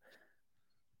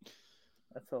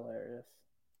 That's hilarious.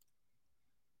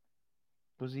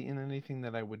 Was he in anything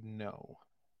that I would know?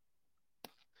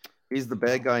 He's the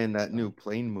bad guy in that new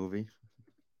Plane movie.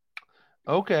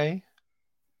 Okay.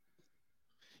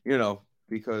 You know,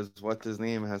 because what's his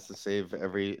name has to save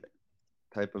every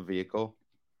type of vehicle.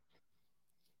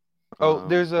 Oh,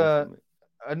 there's a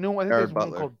new one. I think Gerard there's one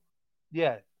Butler. called.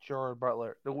 Yeah, Gerard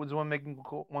Butler. There was one making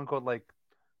one called like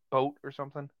Boat or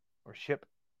something or Ship.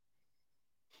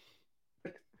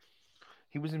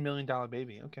 He was in $1 Million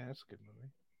Baby. Okay, that's a good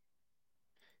movie.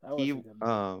 That was He a good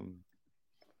movie.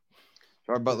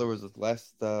 Gerard Butler was the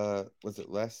last was it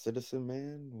Last Citizen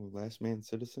Man or Last Man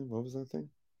Citizen? What was that thing?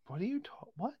 What are you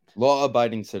talking? What? Law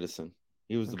Abiding Citizen.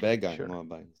 He was the Okay, bad guy sure. in Law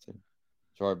Abiding Citizen.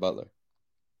 Gerard Butler.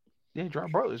 Yeah,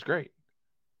 Gerard Butler's great.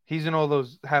 He's in all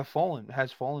those has fallen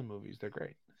movies. They're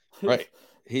great. Right.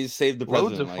 He's saved the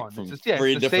Loads president of like fun. from It's just,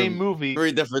 three it's the different same movie.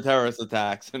 3 different terrorist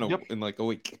attacks in Yep. in like a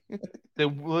week. They're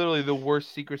literally the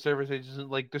worst Secret Service agents.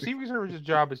 Like the Secret Service's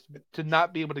job is to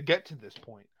not be able to get to this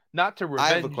point, not to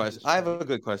revenge. I have a question. this I have point. a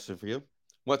good question for you.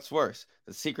 What's worse,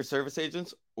 the Secret Service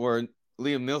agents or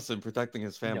Liam Neeson protecting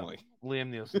his family? No, Liam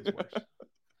Neeson's worse.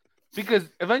 Because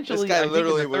eventually, This guy I think in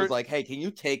literally the was third- like, "Hey, can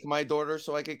you take my daughter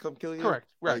so I can come kill you?" correct,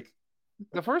 right. Like,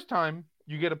 The first time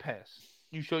you get a pass,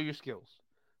 you show your skills.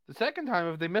 The second time,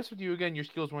 if they mess with you again, your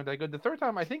skills weren't that good. The third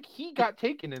time, I think he got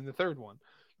taken in the third one.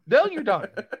 Then you're done.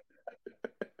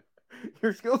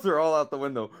 your skills are all out the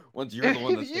window once you're the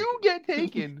one If that's you taken. get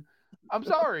taken, I'm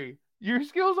sorry, your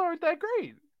skills aren't that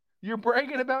great. You're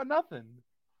bragging about nothing.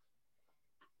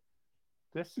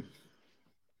 This is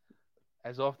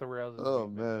as off the rails as Oh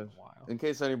we've been in man! a while. In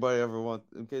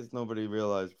case nobody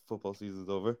realized football season's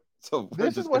over, so we're This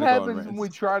is just what gonna go on happens when we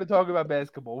rants. try to talk about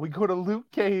basketball. We go to Luke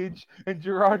Cage and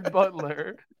Gerard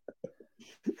Butler.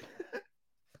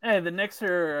 Hey, the Knicks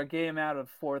are a game out of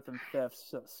 4th and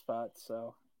 5th spot,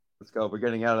 so Let's go. We're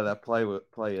getting out of that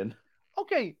play in.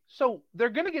 Okay, so they're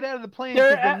gonna get out of the play-in.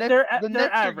 they're 'cause the they're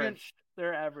Nets are average.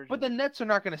 They're average. but the Nets are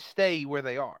not gonna stay where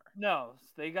they are. No,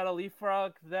 they got to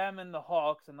leapfrog them and the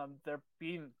Hawks, and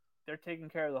they're taking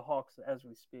care of the Hawks as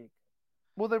we speak.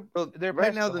 Well, Well, they're right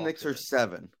past now the the Knicks Hawks are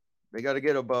 7. They got to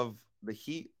get above the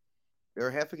Heat. They're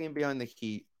half a game behind the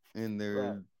Heat, and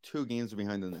they're Right. 2 games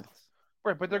behind the Nets.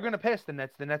 right, but they're gonna pass the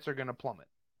Nets. The Nets are gonna plummet.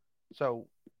 So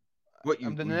What the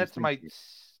what you Nets think might.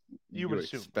 You would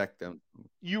assume. expect them.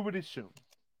 You would assume.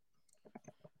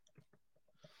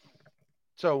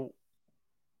 So,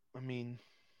 I mean,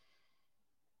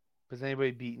 has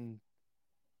anybody beaten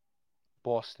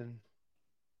Boston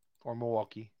or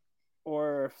Milwaukee?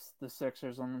 Or if the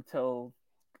Sixers until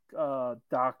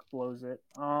Doc blows it.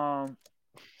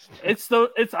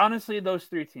 It's honestly those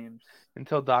three teams.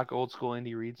 Until Doc old school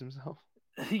Andy reads himself.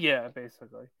 Yeah,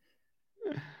 basically.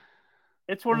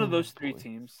 It's one of those three boy.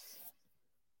 teams.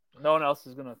 No one else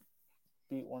is gonna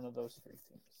beat one of those three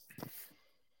teams.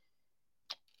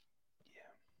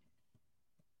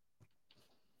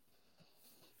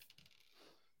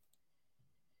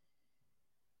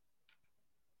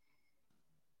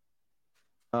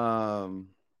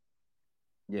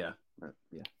 Yeah.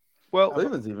 Well,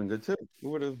 Cleveland's even good too. Who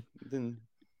would have been?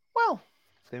 Well,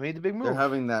 they made the big move. They're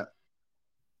having that.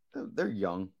 They're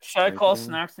young. Should I call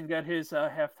Snacks and get his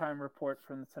halftime report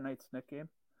from tonight's Knicks game?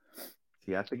 Is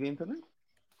he at the game tonight?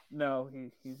 No,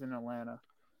 he's in Atlanta,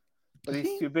 but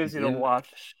he's too busy to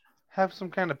watch. Have some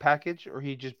kind of package, or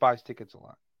he just buys tickets a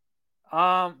lot.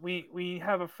 We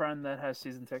have a friend that has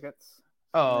season tickets.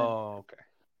 Oh, okay.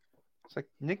 It's like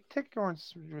Nick ticket or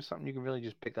something you can really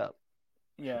just pick up.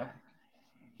 Yeah.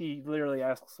 He literally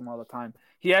asks him all the time.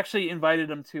 He actually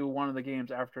invited him to one of the games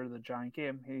after the Giant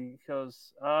game. He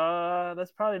goes,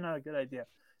 that's probably not a good idea.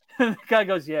 The guy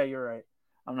goes, yeah, you're right.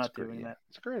 I'm not doing that.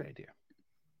 It's a great idea.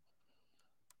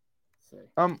 See.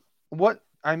 What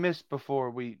I missed before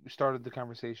we started the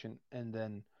conversation and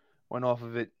then went off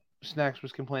of it, Snacks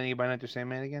was complaining about Enter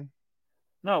Sandman again?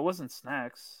 No, it wasn't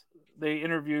Snacks. They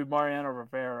interviewed Mariano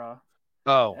Rivera.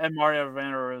 Oh. And Mariano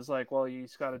Rivera was like, well, you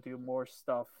just got to do more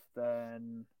stuff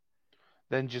than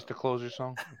just a closer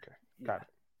song? Okay. Got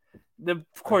it.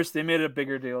 Of course, they made a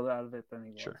bigger deal out of it than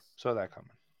he was. Sure. Saw that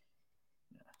coming.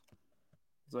 Yeah.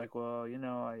 It's like, well,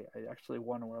 I actually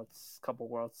won a couple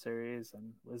World Series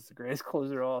and was the greatest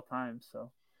closer of all time.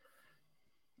 So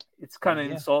it's kind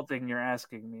of insulting you're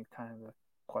asking me kind of a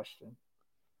question.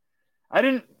 I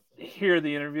didn't hear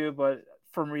the interview, but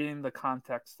from reading the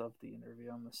context of the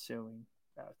interview, I'm assuming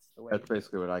that's the way. That's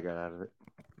basically what I got out of it.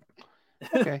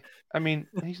 Okay, I mean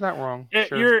he's not wrong.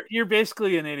 Sure. You're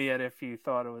basically an idiot if you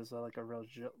thought it was like a real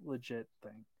legit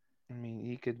thing. I mean,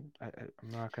 he could. I'm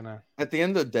not gonna. At the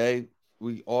end of the day,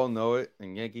 we all know it,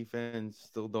 and Yankee fans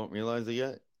still don't realize it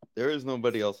yet. There is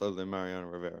nobody else other than Mariano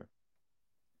Rivera.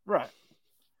 Right.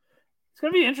 It's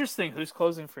gonna be interesting who's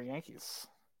closing for Yankees.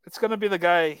 It's gonna be the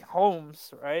guy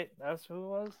Holmes, right? That's who it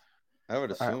was. I would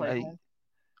assume.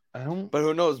 I don't. But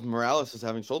who knows? Morales is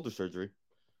having shoulder surgery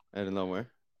out of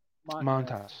nowhere.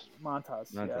 Montas.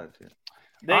 Yeah.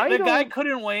 The guy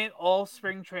couldn't wait all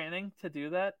spring training to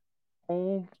do that.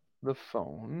 Hold the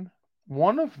phone.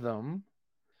 One of them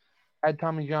had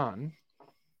Tommy John.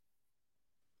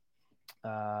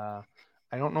 I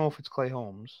don't know if it's Clay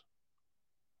Holmes.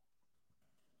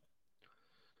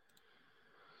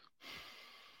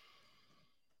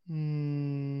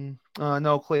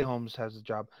 No, Clay Holmes has a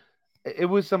job. It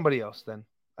was somebody else then.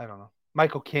 I don't know.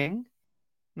 Michael King?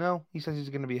 No, he says he's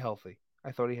going to be healthy.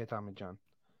 I thought he had Tommy John.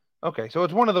 Okay, so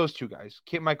it's one of those two guys,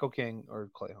 Michael King or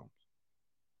Clay Holmes.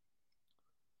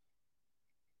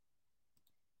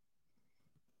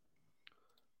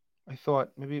 I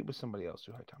thought maybe it was somebody else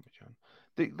who had Tommy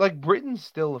John. Britton's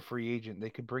still a free agent. They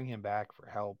could bring him back for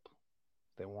help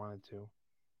if they wanted to.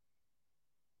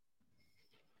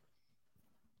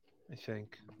 I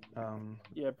think.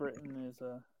 Yeah, Britton is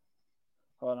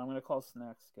Hold on, I'm gonna call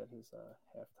Snacks, get his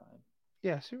halftime.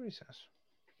 Yeah, see what he says.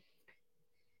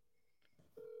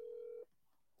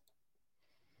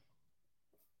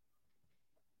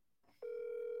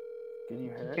 Can you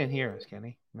hear it? Can't hear us, can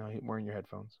he? No, he's wearing your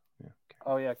headphones. Yeah. Okay.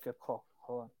 Oh yeah, good call.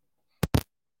 Hold on.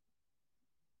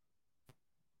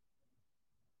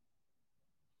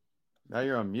 Now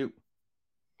you're on mute.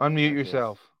 Unmute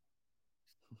yourself.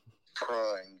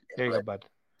 Crying. There you go, bud.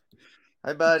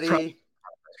 Hi, buddy.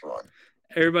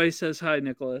 Everybody says hi,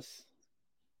 Nicholas.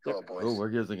 Hello, boys. Oh, we're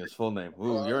using his full name.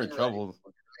 Ooh, you're in trouble.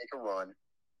 We're gonna make a run,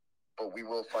 but we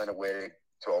will find a way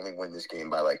to only win this game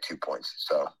by like 2 points.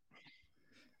 So,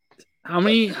 how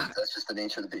many? That's just the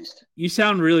nature of the beast. You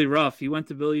sound really rough. You went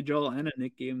to Billy Joel and a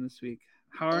Knick game this week.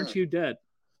 How aren't you dead?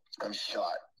 I'm shot.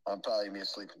 I'm probably gonna be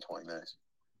asleep in 20 minutes.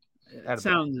 It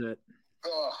sounds it.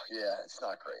 Oh yeah, it's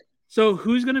not great. So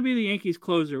who's going to be the Yankees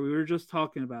closer? We were just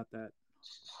talking about that.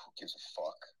 Who gives a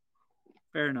fuck?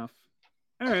 Fair enough.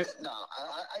 All right. No,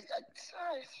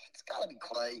 it's got to be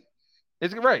Clay.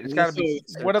 It's right. It's got to be.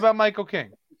 What about Michael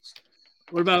King?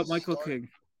 What about Michael King?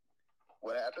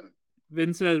 What happened?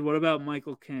 Vin said, "What about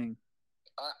Michael King?"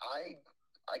 I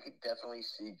could definitely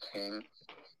see King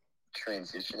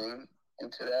transitioning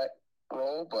into that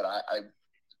role, but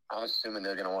I'm assuming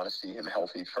they're going to want to see him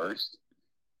healthy first.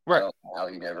 Right. I don't know how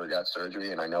he never got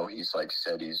surgery, and I know he's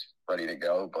said he's ready to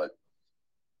go, but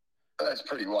that's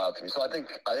pretty wild to me. So I think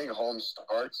Holmes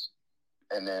starts,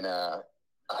 and then I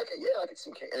could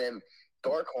see King, and then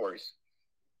dark horse.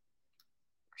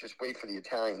 just wait for the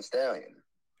Italian Stallion.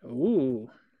 Ooh.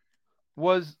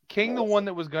 Was King the one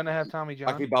that was gonna have Tommy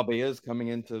John? Rocky Balboa is coming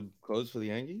in to close for the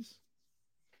Yankees.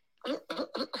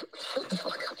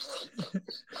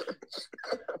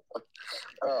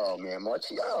 Oh man,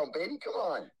 Marciano, baby, come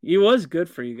on. He was good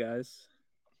for you guys.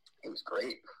 He was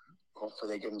great.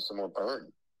 Hopefully they give him some more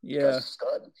burn. Yeah. Guy's a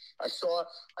stud. I saw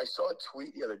a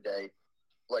tweet the other day,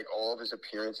 like all of his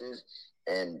appearances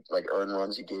and like earned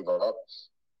runs he gave up.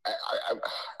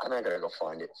 I'm not gonna go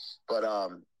find it, but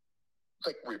it's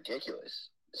like ridiculous.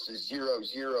 This is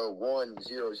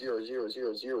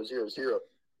 0-0-1-0-0-0-0-0-0-0,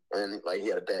 and like he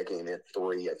had a bad game at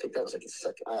 3. I think that was like his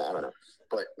second. I don't know,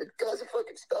 but the guy's a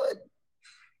fucking stud.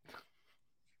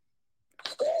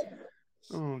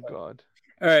 Oh God.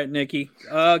 All right, Nikki.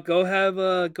 Go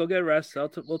get rest.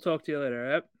 We'll talk to you later.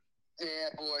 All right. Yeah,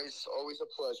 boys. Always a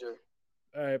pleasure.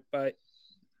 All right. Bye.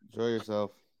 Enjoy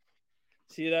yourself.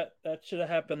 See that should have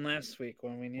happened last week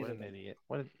when we What needed an it. idiot!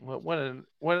 What an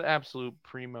absolute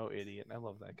primo idiot! I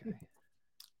love that guy.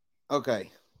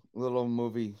 Okay, little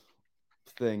movie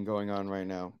thing going on right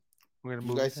now. We're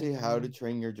gonna You guys see How to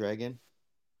Train Your Dragon?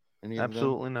 Any of them?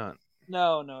 Absolutely not.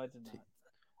 No, I did not.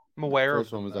 I'm aware First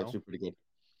of one was them, actually pretty good.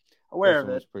 Aware First of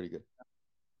one it. was pretty good.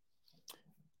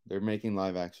 They're making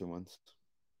live action ones.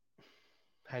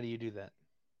 How do you do that?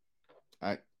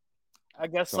 I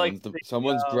guess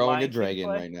Someone's growing Lion a King dragon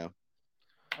play? right now.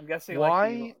 I'm guessing Why?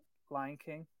 like the Lion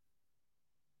King.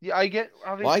 Yeah, I get.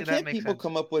 Obviously, Why that can't makes people sense.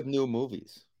 come up with new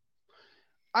movies?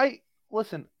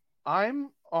 Listen. I'm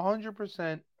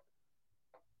 100%.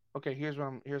 Okay, here's what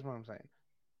I'm saying.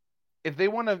 If they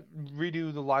want to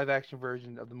redo the live action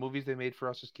version of the movies they made for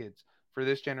us as kids for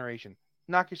this generation,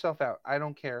 knock yourself out. I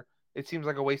don't care. It seems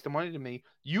like a waste of money to me.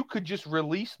 You could just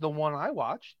release the one I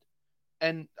watched,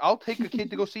 and I'll take a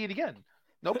kid to go see it again.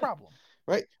 No problem.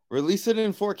 Right? Release it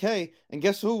in 4K, and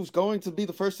guess who's going to be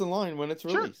the first in line when it's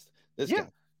Sure. released? This Yeah.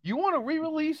 guy. You want to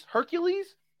re-release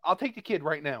Hercules? I'll take the kid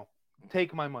right now.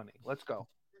 Take my money. Let's go.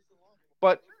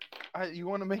 But you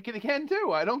want to make it again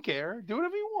too? I don't care. Do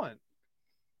whatever you want.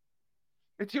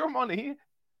 It's your money.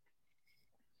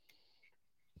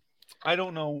 I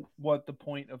don't know what the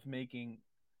point of making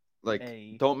Like,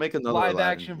 a don't make another live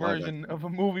Aladdin action version of a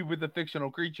movie with a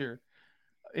fictional creature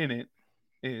in it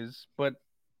is, but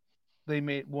they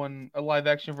made a live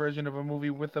action version of a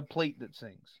movie with a plate that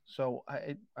sings. So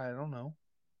I don't know.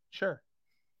 Sure.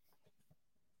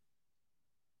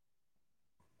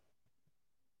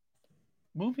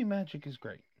 Movie magic is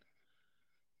great.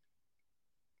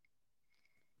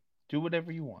 Do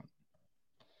whatever you want.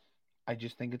 I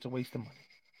just think it's a waste of money.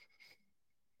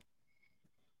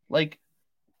 Like,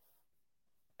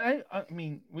 I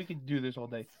mean, we could do this all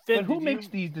day. Finn, but who did makes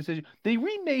you- these decisions? They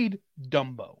remade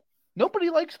Dumbo. Nobody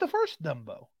likes the first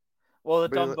Dumbo. Well, the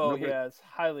But Dumbo, nobody- yeah, is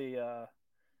highly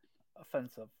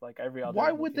offensive, like every other.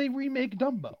 Why would movie. they remake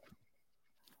Dumbo?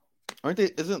 Aren't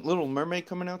they? Isn't Little Mermaid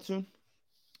coming out soon?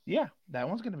 Yeah, that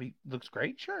one's gonna looks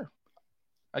great. Sure.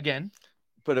 Again,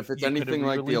 But if it's You could've anything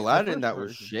like the re-released the Aladdin, first that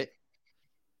was version. shit.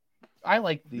 I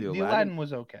like the The Aladdin Aladdin?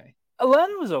 was okay.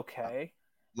 Aladdin was okay.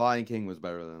 Lion King was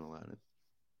better than Aladdin.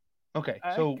 Okay,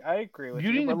 I, so I agree with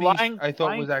Beauty you. and the but Beast I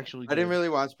thought was King- actually I didn't good. really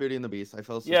watch Beauty and the Beast. I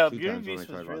fell asleep Yeah, 2 Beauty and times the when I Beast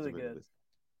tried was watching really Beauty and the good. Beast.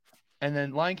 And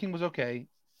then Lion King was okay,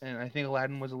 and I think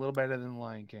Aladdin was a little better than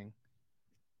Lion King.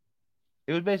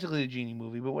 It was basically a genie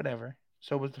movie, but whatever.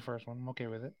 So was the first one. I'm okay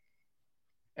with it.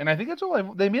 And I think that's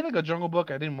all. They made like a Jungle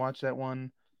Book. I didn't watch that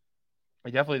one. I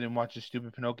definitely didn't watch the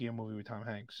stupid Pinocchio movie with Tom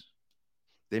Hanks.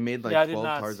 They made like Yeah, I did 12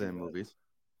 not see Tarzan that. movies.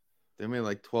 They made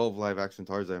like 12 live action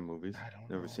Tarzan movies. I don't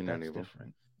Never know. seen That's any of them.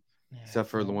 different. Yeah, Except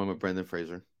for the well, one with Brendan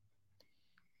Fraser.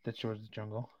 That's George the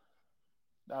Jungle.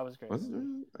 That was great. Was it?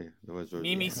 Oh, yeah, it was George.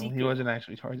 Mimi Yeah. C- He wasn't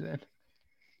actually Tarzan.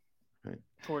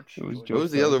 Torch. It was Torch. What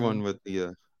was the George other Tarzan. one with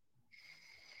the?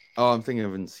 Oh, I'm thinking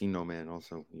of Encino Man.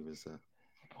 Also, he was.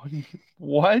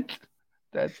 What?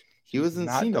 That's He was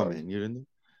Not Encino Tarzan. Man. You didn't.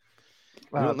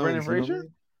 You don't know Brendan Encino Fraser?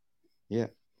 Man?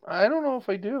 I don't know if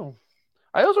I do.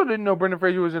 I also didn't know Brendan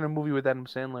Fraser was in a movie with Adam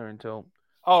Sandler until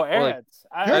Oh, like- Airheads.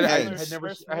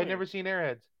 Airheads. I had never seen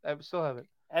Airheads. I still haven't.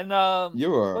 And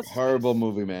You are a what's his horrible face?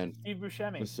 movie man, Steve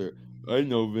Buscemi. Mister. I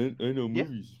know, Vin. I know Yeah.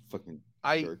 movies. Fucking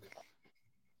I- jerk.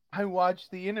 I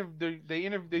watched the interview. They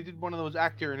did one of those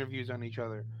actor interviews on each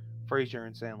other, Fraser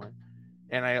and Sandler,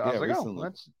 and I was like, recently.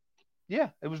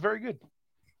 oh, it was very good.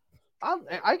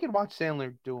 I could watch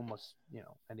Sandler do almost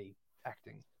any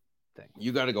acting thing.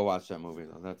 You got to go watch that movie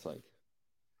though. That's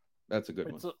a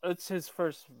good one. It's his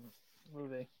first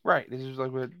movie. Right. This is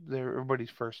like everybody's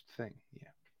first thing. Yeah.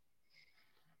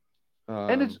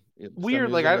 And it's yeah, weird,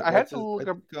 Buscemi like, was in it. I had What's to his- look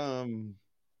I up- think,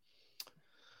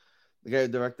 The guy who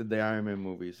directed the Iron Man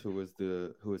movies, who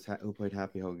played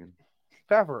Happy Hogan.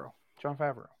 Favreau, Jon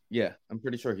Favreau. Yeah, I'm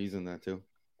pretty sure he's in that too.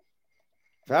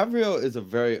 Favreau is a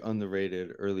very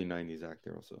underrated early '90s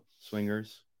actor. Also,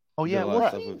 Swingers. Oh He yeah, did a lot of well,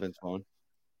 stuff with Vince Vaughn.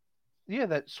 yeah,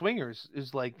 that Swingers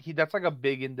is like that's like a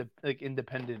big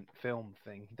independent film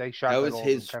thing. They shot That was all of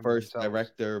his them kind of first themselves.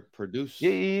 director produced.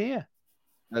 Yeah.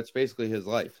 That's basically his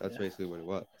life. That's basically what it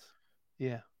was.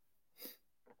 Yeah.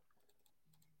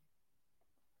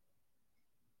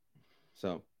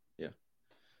 So yeah,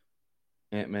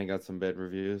 Ant-Man got some bad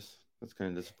reviews. That's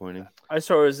kind of disappointing. I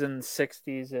saw it was in the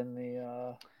 60s in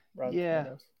the Rotten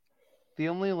Tomatoes. The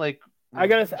only like I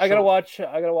gotta watch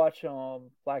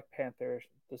Black Panther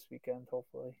this weekend.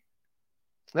 Hopefully,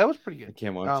 that was pretty I good.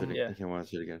 can't watch it. Yeah. I can't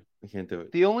watch it again. I can't do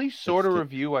it. The only sort of Just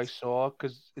review I saw,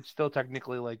 because it's still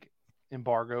technically like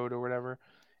embargoed or whatever,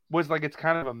 was like it's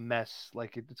kind of a mess.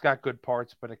 Like it's got good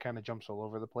parts, but it kind of jumps all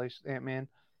over the place. Ant-Man,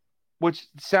 which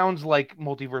sounds like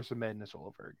Multiverse of Madness all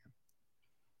over again,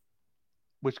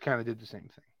 which kind of did the same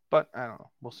thing. But I don't know.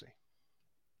 We'll see.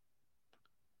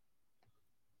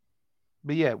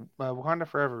 But yeah, Wakanda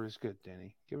Forever is good,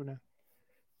 Danny. Give it a.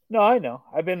 no, I know.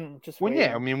 I've been just Well, waiting.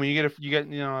 yeah. I mean, when you don't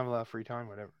have a lot of free time,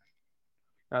 whatever.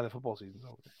 Now the football season's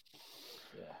over.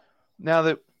 Yeah. Now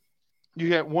that you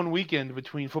get one weekend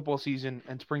between football season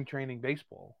and spring training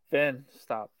baseball. Then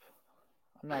stop.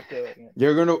 I'm not doing it.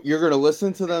 You're gonna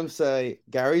listen to them say.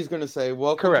 Gary's gonna say,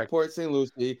 "Welcome Correct. to Port St.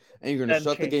 Lucie," and you're gonna Then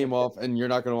shut the change game it. off, and you're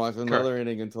not gonna watch another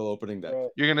inning until opening day. Right.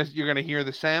 You're gonna hear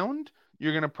the sound.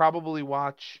 You're gonna probably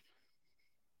watch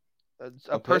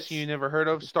a person pitch? you never heard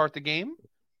of start the game,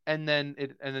 and then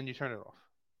you turn it off.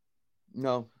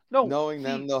 No, No, knowing see,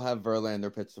 them, they'll have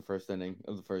Verlander pitch the first inning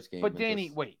of the first game. But and Danny,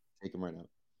 just wait. take him right out.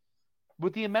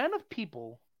 With the amount of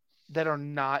people that are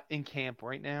not in camp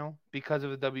right now because of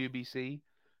the WBC,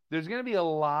 there's going to be a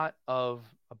lot of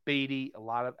Beatty, a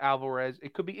lot of Alvarez.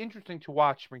 It could be interesting to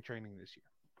watch spring training this year.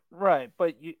 Right,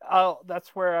 but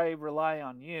that's where I rely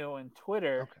on you and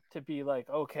Twitter to be like,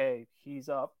 okay, he's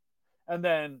up, and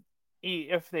then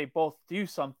if they both do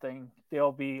something,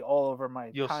 they'll be all over my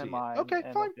You'll see it. timeline. Okay,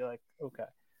 and fine. I'll be like, okay.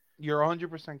 You're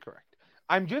 100% correct.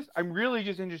 I'm really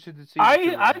just interested to see.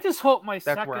 I just hope my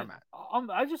That's where I'm at.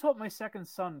 I just hope my second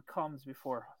son comes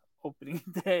before opening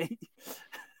day.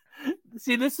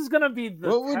 See, this is gonna be the.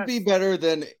 What would be better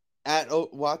than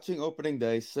watching opening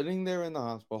day, sitting there in the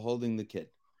hospital holding the kid?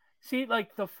 See,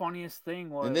 like the funniest thing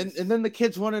was, and then the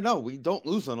kids want to know. We don't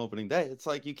lose on opening day. It's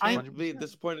like you can't be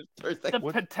disappointed Thursday. The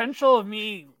potential of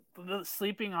me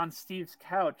sleeping on Steve's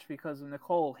couch because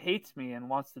Nicole hates me and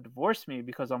wants to divorce me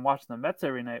because I'm watching the Mets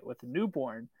every night with a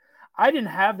newborn. I didn't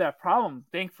have that problem,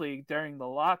 thankfully, during the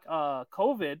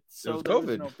COVID. So there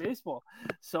was no baseball.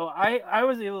 So I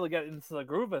was able to get into the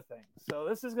groove of things. So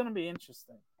this is going to be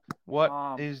interesting.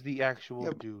 What is the actual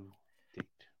due date?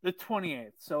 The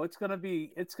 28th. So it's gonna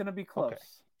be close. Okay.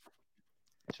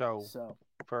 So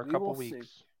for a couple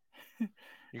weeks,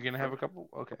 you're gonna have a couple.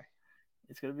 Okay.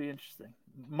 It's gonna be interesting.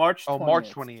 March 28th. Oh,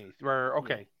 March 28th.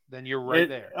 Okay, then you're right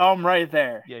there. I'm right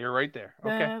there. Yeah, you're right there.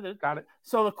 Okay, got it.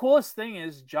 So the coolest thing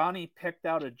is Johnny picked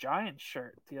out a Giant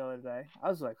shirt the other day. I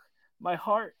was like, my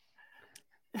heart.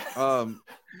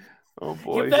 Oh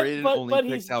boy, Braden only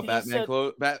picks out Batman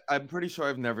clothes. I'm pretty sure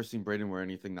I've never seen Braden wear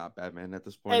anything not Batman at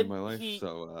this point in my life.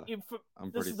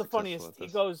 This is the funniest. He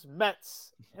goes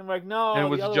Mets, and we're like, no. And it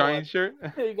was a Giant shirt.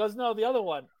 He goes, no, the other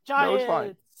one. Giants. No, it's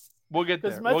fine. We'll get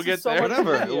there. We'll get there.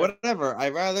 Whatever. I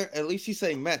rather at least he's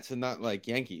saying Mets and not like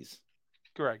Yankees.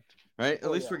 Correct. Right.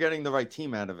 At least we're getting the right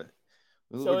team out of it.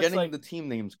 We're getting the team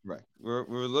names correct. We're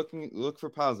look for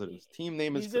positives. Team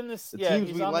name is the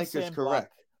teams we like is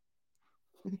correct.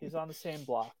 He's on the same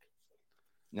block.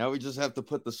 Now we just have to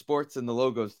put the sports and the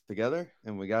logos together,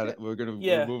 and we got it. We're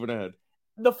moving ahead.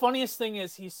 The funniest thing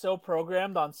is he's so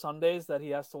programmed on Sundays that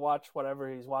he has to watch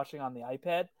whatever he's watching on the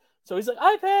iPad. So he's like,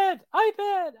 iPad.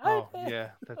 Oh, yeah,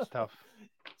 that's tough.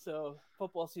 So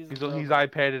football season. He's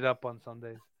iPaded up on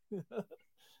Sundays.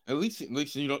 At least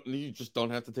you just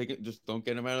don't have to take it. Just don't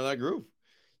get him out of that groove.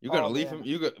 You gotta leave him.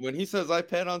 When he says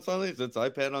iPad on Sundays, it's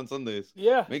iPad on Sundays.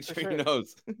 Yeah, make sure he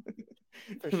knows.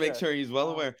 Make sure he's well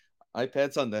aware.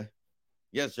 iPad Sunday.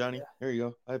 Yes, Johnny. Yeah. Here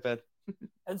you go. iPad.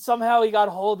 And somehow he got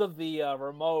hold of the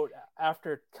remote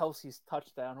after Kelsey's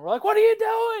touchdown. We're like, "What are you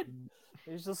doing?"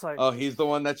 He's just like, "Oh, he's the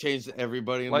one that changed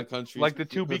everybody in the country." Like the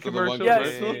Tubi commercial.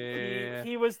 Yes,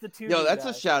 he was the Tubi. Yo, that's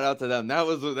a shout out to them. That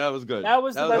was good. That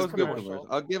was the best commercial.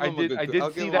 I'll give him a good. I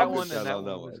did see that one, and that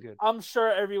one was good. I'm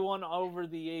sure everyone over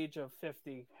the age of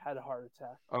 50 had a heart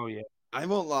attack. Oh yeah. I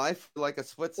won't lie. For like a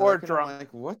split second, I'm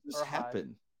like, what just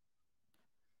happened?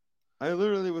 I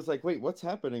literally was like, wait, what's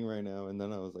happening right now? And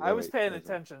then I was like, I oh, was wait, paying there's a-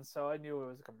 attention, so I knew it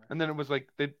was coming. And then it was like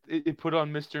it put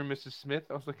on Mr. and Mrs. Smith.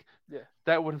 I was like, Yeah.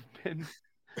 that would have been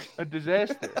a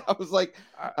disaster. I was like,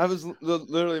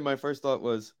 literally my first thought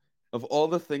was, of all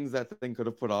the things that thing could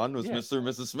have put on was Yeah. Mr. and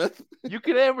Mrs. Smith. You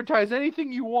could advertise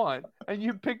anything you want, and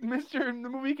you picked Mr. and the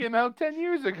movie came out 10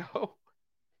 years ago.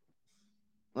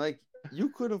 Like, you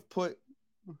could have put,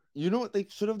 you know what they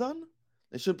should have done?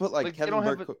 They should put like Like, they Kevin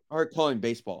don't have Hart calling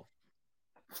baseball.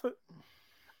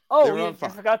 Oh, They were we on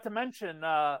Fox. forgot to mention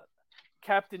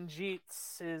Captain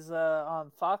Jeets is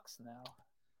on Fox now.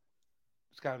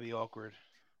 It's got to be awkward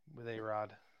with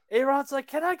A-Rod. A-Rod's like,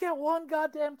 can I get one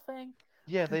goddamn thing?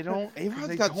 Yeah, they don't. A-Rod's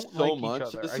They got don't so like much.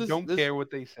 each other. This I is- don't this- care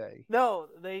what they say. No,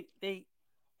 they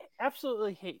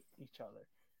absolutely hate each other.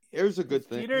 Here's a good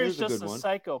thing. Jeter Here's is a just good a one.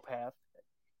 psychopath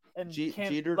and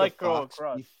can't Jeter like to grow a Fox.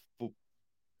 grudge.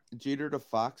 Jeter to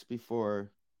Fox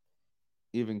before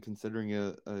even considering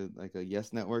a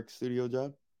Yes Network studio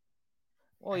job.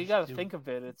 Well, you got to think of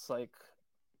it. It's like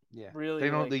Yeah, really. they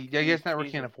don't. like, The Yes Network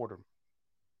occasion- can't afford him.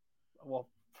 Well,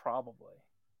 probably.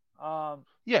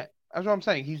 Yeah, that's what I'm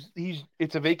saying. He's.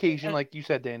 It's a vacation, like you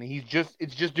said, Danny.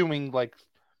 It's just doing like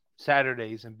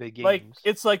Saturdays and big games. Like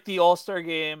it's like the All-Star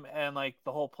game and like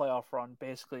the whole playoff run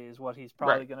basically is what he's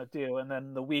probably Right. going to do, and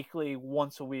then the weekly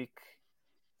once a week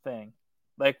thing.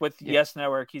 Like with Yeah. Yes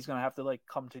Network, he's going to have to like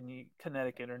come to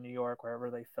Connecticut or New York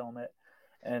wherever they film it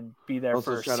and be there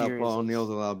Also, for shout out series. Paul O'Neill's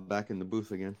allowed back in the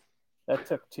booth again. That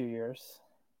took 2 years.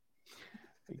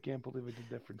 I can't believe it did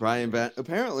that for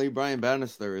Apparently Brian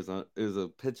Bannister is a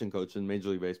pitching coach in Major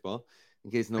League Baseball. In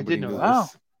case I nobody did know knew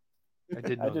that. this, I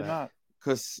did know I did that. not.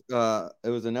 because it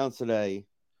was announced today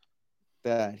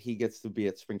that he gets to be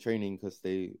at spring training because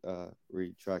they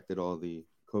retracted all the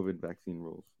COVID vaccine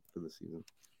rules for the season.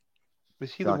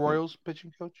 Is he the Shocking. Royals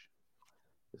pitching coach?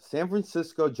 San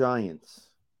Francisco Giants.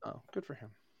 Oh, good for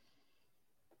him.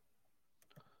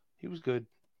 He was good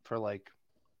for like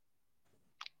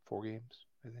 4 games,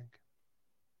 I think.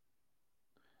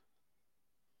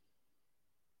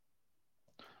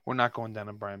 We're not going down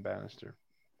a Brian Bannister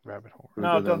rabbit hole. Who No,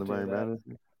 go down don't the do Brian that.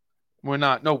 Bannister? We're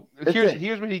not. No, Vincent.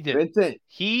 here's what he did. Vincent.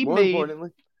 He More made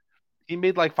importantly,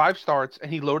 like 5 starts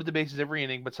and he loaded the bases every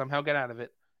inning, but somehow got out of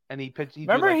it. And he pitched.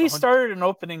 Remember, like he 100 started an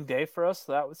opening day for us.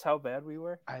 That was how bad we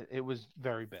were, It was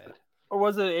very bad. or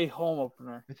was it a home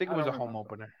opener? I think it was a don't home remember.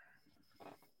 opener.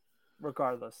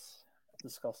 Regardless,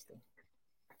 disgusting.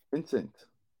 Vincent.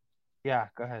 Yeah,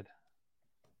 go ahead.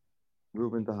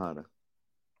 Ruben Tejada.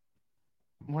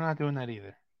 We're not doing that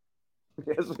either.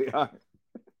 Yes, we are.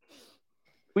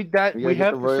 We gotta have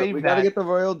get to the Royal, save we that gotta get the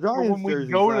Royal for Giants when we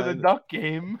jersey go to the signed. Duck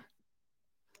game.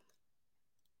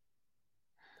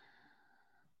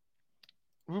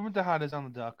 Ruben Tejada's on the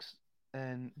Ducks,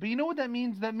 but you know what that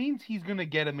means? That means he's gonna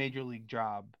get a major league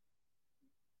job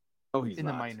Oh, he's in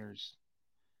not. the minors.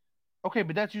 Okay,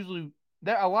 but that's usually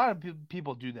that. A lot of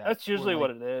people do that. That's usually Or,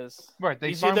 what like- it is. Right. They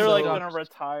He's sign either with the like so- gonna Ducks.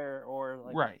 retire or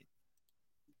like Right.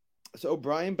 So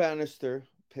Brian Bannister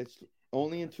pitched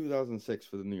only in 2006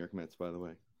 for the New York Mets. By the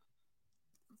way,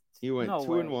 he went No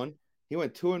 2-1. He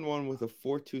went 2-1 with a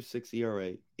 4.26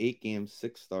 ERA, 8 games,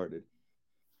 6 started,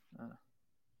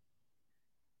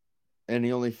 and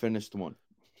he only finished 1.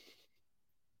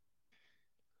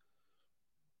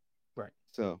 Right.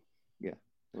 So, yeah.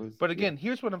 But again,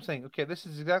 here's what I'm saying. Okay, this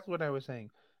is exactly what I was saying.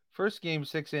 First game,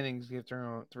 6 innings, give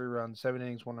 3 runs, 7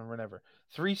 innings, 1 run, whatever.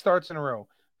 3 starts in a row.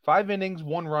 5 innings,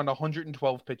 1 run,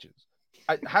 112 pitches.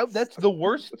 That's the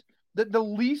worst, the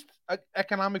least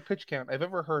economic pitch count I've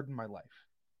ever heard in my life.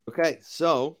 Okay,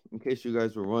 so in case you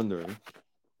guys were wondering,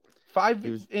 5 He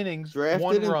was innings, drafted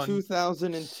 1 in run.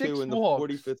 2002 6 in the walks.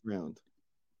 45th round.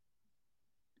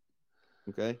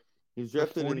 Okay, he was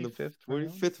drafted in the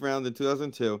 45th round in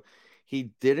 2002.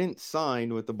 He didn't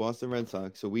sign with the Boston Red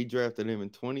Sox, so we drafted him in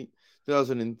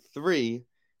 2003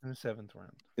 in the 7th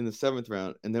round. in the 7th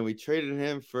round, and then we traded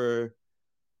him for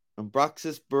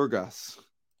Ambraxis Burgos.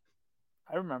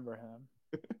 I remember him.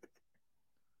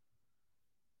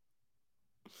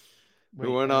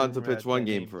 Who went on to pitch 1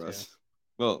 game for us.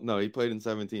 Well, no, he played in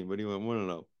 17, but he went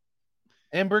 1-0.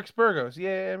 Ambrix Burgos.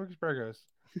 Yeah, Ambrix Burgos.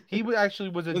 He actually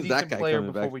was a When's that decent guy player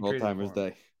coming before back we from traded him Alzheimer's for him.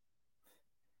 Day?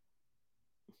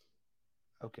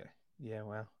 Okay. Yeah,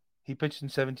 well. He pitched in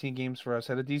 17 games for us,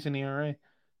 had a decent ERA.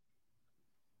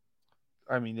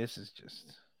 I mean, this is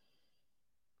just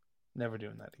never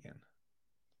doing that again.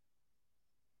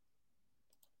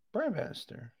 Brian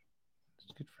Bannister.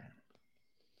 It's good for him.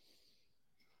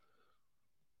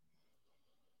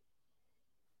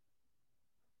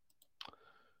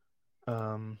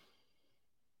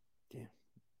 Yeah.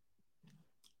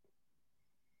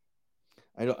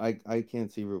 I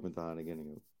can't see Ruben Tejada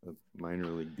getting a minor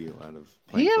league deal out of.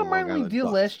 He playing had for a the minor Long league Island deal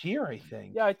Ducks. last year, I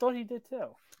think. Yeah, I thought he did too.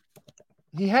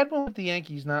 He had one with the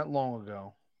Yankees not long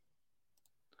ago.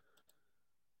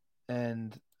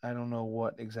 And I don't know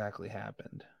what exactly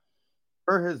happened.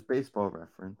 For his baseball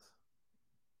reference,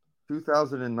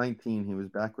 2019 he was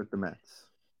back with the Mets.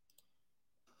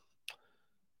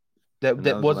 That And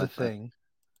that was was a last time. thing.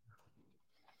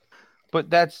 But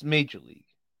that's Major League.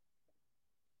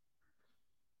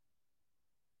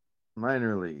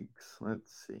 Minor leagues.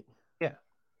 Let's see. Yeah.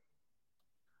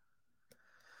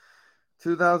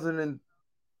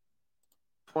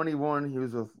 2021 he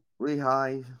was with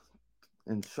Lehigh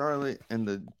and Charlotte and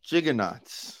the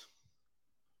Giganauts.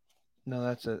 No,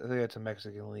 I think that's a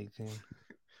Mexican league team.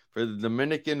 For the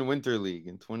Dominican Winter League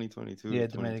in 2022. Yeah,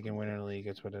 Dominican Winter League.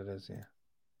 That's what it is. Yeah.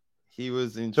 He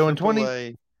was in So in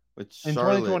AAA with In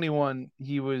Charlotte. 2021,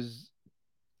 he was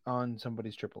on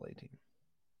somebody's AAA team.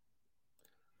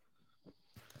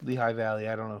 Lehigh Valley.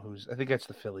 I don't know who's. I think that's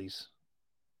the Phillies.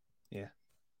 Yeah.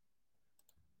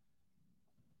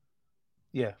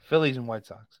 Yeah, Phillies and White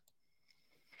Sox.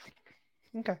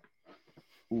 Okay.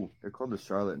 Ooh, they're called the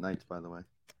Charlotte Knights, by the way.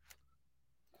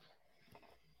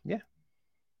 Yeah.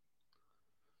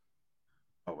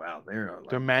 Oh wow,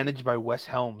 They're managed by Wes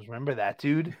Helms. Remember that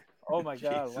dude? Oh my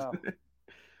god! Wow.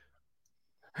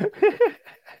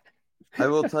 I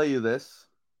will tell you this,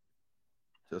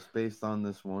 just based on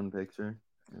this one picture.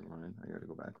 Never mind, I gotta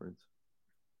go backwards.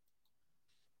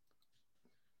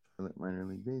 Charlotte minor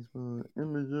league baseball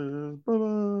images.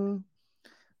 Blah-blah.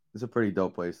 It's a pretty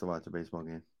dope place to watch a baseball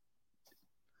game.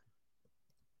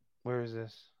 Where is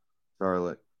this?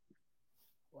 Charlotte.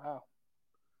 Wow.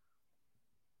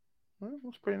 Well, it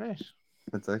looks pretty nice.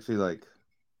 It's actually like.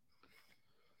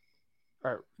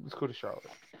 All right, let's go to Charlotte.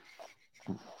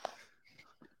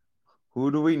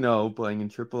 Who do we know playing in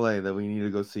AAA that we need to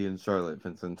go see in Charlotte,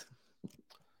 Vincent?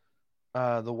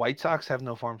 The White Sox have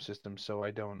no farm system, so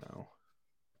I don't know.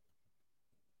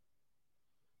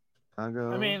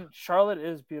 Chicago. I mean, Charlotte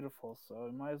is beautiful, so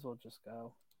we might as well just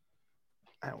go.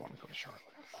 I don't want to go to Charlotte.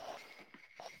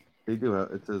 They do.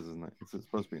 It's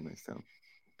supposed to be a nice town.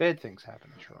 Bad things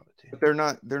happen in Charlotte too. But they're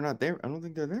not there. I don't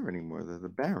think they're there anymore. They're the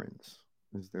Barons.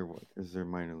 Is their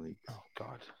minor league? Oh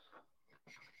God.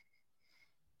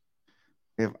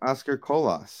 They have Oscar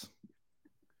Colas.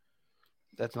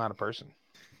 That's not a person.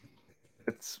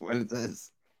 That's what it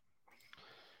says.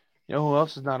 You know who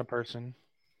else is not a person?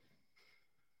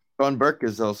 Sean Burke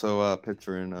is also a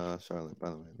pitcher in Charlotte, by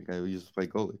the way. The guy who used to play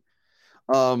goalie.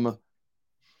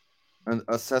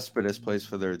 A Cespedes plays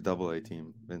for their AA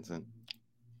team, Vincent.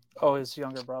 Oh, his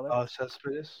younger brother. Oh,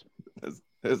 Cespedes.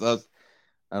 It's us.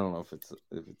 I don't know if it's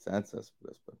at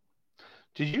Cespedes, but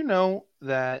Did you know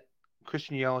that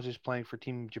Christian Yelich is playing for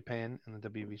Team Japan in the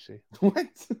WBC? what?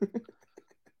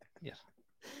 Yes.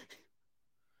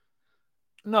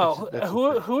 No, That's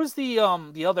the thing. who's the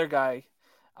other guy?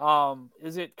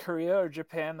 Is it Korea or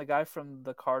Japan? The guy from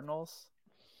the Cardinals,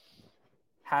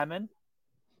 Hammond,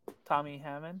 Tommy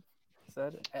Hammond. Is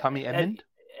that it? Tommy Edmond?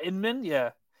 Edmond,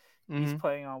 yeah. Mhm. He's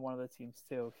playing on one of the teams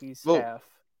too. He's Well, half.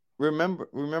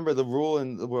 Remember the rule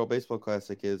in the World Baseball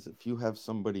Classic is if you have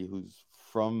somebody who's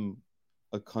from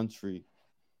a country,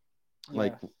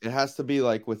 like it has to be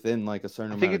like within like a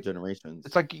certain amount of generations.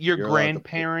 It's like your You're allowed to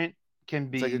grandparent can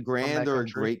be It's like a grand from that or a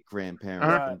country. great grandparent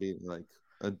Uh-huh. can be like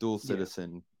a dual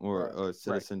citizen or a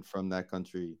citizen from that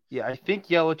country. Yeah, I think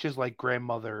Yelich's like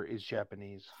grandmother is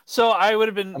Japanese. So I would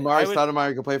have been. Amari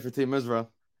Stoudemire could play for Team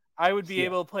Israel. I would be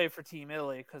able to play for Team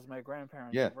Italy because my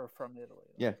grandparents Yeah. were from Italy.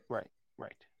 Yeah. Right.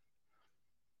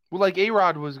 Well, like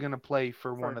A-Rod was gonna play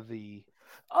for one of the.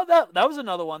 Oh, that was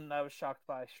another one that I was shocked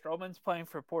by. Stroman's playing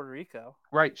for Puerto Rico.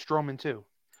 Right, Stroman too.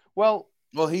 Well,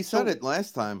 he said it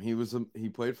last time. He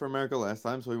played for America last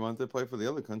time, so he wanted to play for the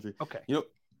other country. Okay. You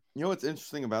know what's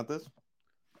interesting about this?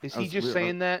 Is he just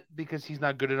saying that because he's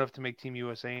not good enough to make Team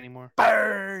USA anymore?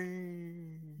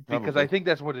 Because I think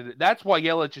that's what it is. That's why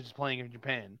Yelich is playing in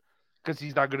Japan, because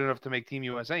he's not good enough to make Team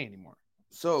USA anymore.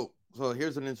 So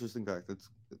here's an interesting fact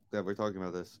that we're talking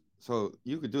about this. So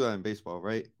you could do that in baseball,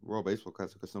 right? World Baseball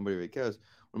Classic, because nobody really cares.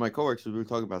 When my coworkers we were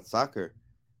talking about soccer,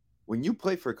 when you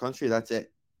play for a country, that's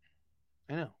it.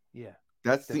 I know. Yeah.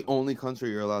 That's the only country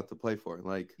you're allowed to play for.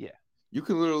 Like, you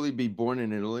can literally be born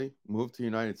in Italy, move to the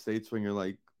United States when you're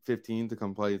like 15 to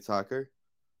come play soccer,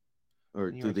 or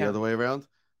do the other way around.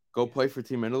 Go play for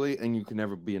Team Italy, and you can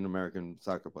never be an American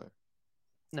soccer player.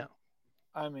 No.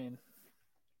 I mean,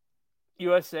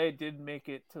 USA did make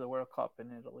it to the World Cup,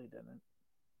 and Italy didn't.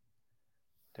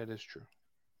 That is true.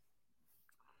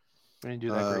 We didn't do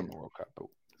that great in the World Cup. But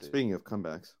speaking of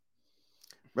comebacks,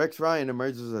 Rex Ryan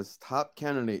emerges as top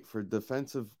candidate for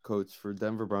defensive coach for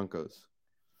Denver Broncos.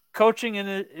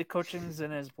 Coaching's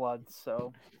in his blood,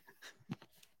 so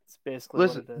it's basically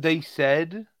Listen, what it is. they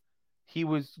said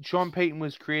Sean Payton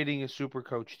was creating a super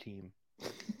coach team,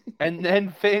 and then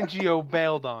Fangio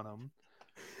bailed on him.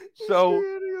 So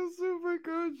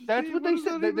that's what they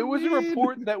said. There was a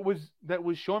report that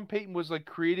was Sean Payton was like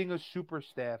creating a super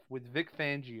staff with Vic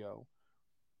Fangio,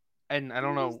 and I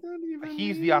don't know.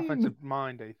 He's the offensive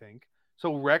mind, I think.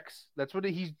 So Rex, that's what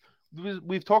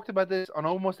we've talked about this on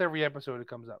almost every episode. It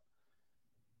comes up.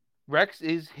 Rex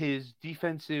is his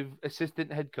defensive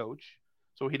assistant head coach,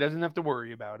 so he doesn't have to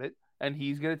worry about it, and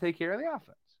he's going to take care of the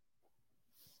offense.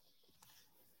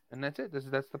 And that's it.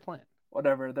 That's the plan.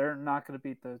 Whatever. They're not going to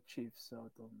beat the Chiefs, so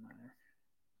it doesn't matter.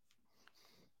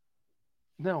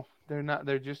 No, they're not.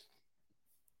 They're just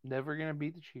never going to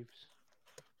beat the Chiefs.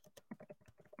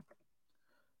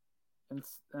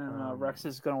 And Rex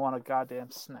is going to want a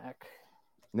goddamn snack.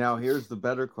 Now, here's the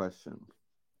better question.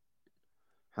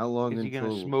 How long is he going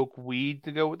to smoke weed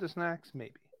to go with the snacks?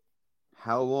 Maybe.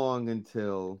 How long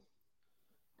until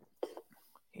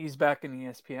he's back in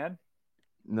ESPN?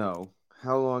 No.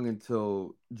 How long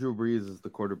until Drew Brees is the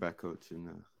quarterback coach?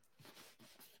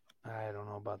 I don't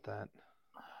know about that.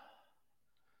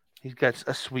 He's got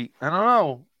a sweet. I don't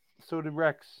know. So did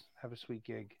Rex have a sweet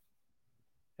gig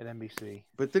at NBC?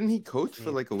 But didn't he coach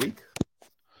for like a week?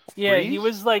 Yeah, Brees? He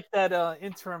was like that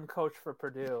interim coach for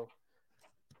Purdue.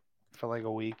 For like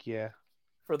a week, yeah.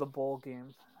 For the bowl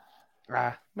game.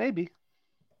 Maybe.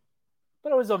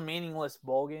 But it was a meaningless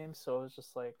bowl game, so it was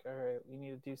just like, all right, we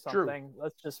need to do something. Drew.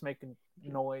 Let's just make a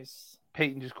noise.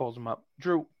 Peyton just calls him up.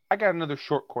 Drew, I got another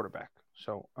short quarterback,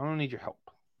 so I don't need your help.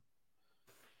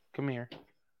 Come here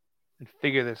and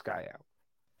figure this guy out.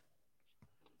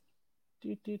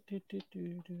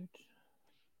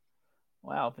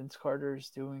 Wow, Vince Carter's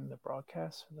doing the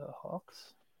broadcast for the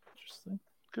Hawks. Interesting.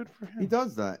 Good for him. He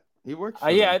does that. He works.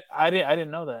 Yeah, I didn't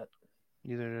know that.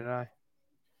 Neither did I.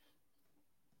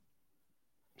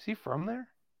 Is he from there?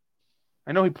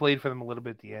 I know he played for them a little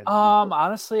bit at the end.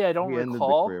 Honestly, I don't recall. Ended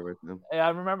the career with them. I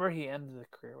remember he ended the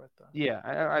career with them. Yeah,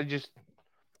 I just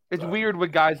it's weird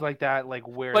with guys like that, like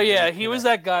where. But yeah, he was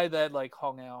that guy that like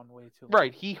hung out way too long.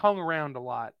 Right, he hung around a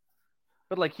lot,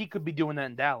 but like he could be doing that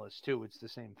in Dallas too. It's the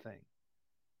same thing.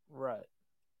 Right.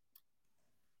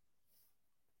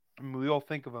 I mean, we all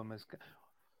think of him as.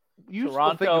 You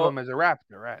still think of him as a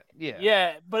Raptor, right? Yeah.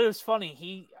 Yeah, but it was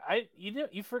funny.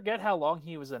 You forget how long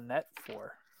he was a Net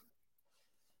for.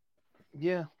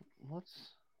 Yeah,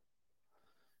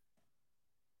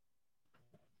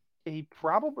 it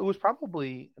was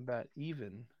probably about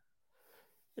even.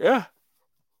 Yeah.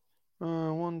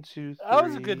 1, 2, 3. That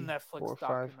was a good Netflix 4, 5,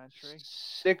 documentary.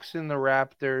 6 in the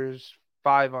Raptors,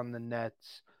 5 on the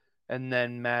Nets, and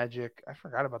then Magic. I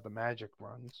forgot about the Magic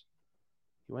runs.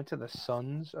 He went to the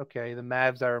Suns. Okay, the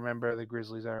Mavs I remember, the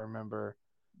Grizzlies I remember,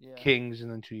 Kings,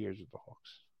 and then 2 years with the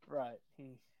Hawks. Right,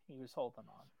 he was holding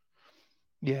on.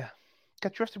 Yeah,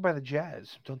 got drafted by the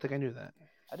Jazz. Don't think I knew that.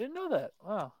 I didn't know that.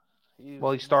 Wow. He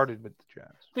started with the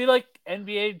Jazz. Be like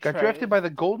NBA. Got drafted by the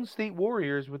Golden State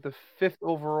Warriors with the 5th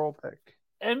overall pick.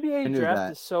 NBA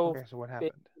draft is so, okay, so what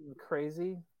happened?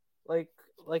 Crazy. Like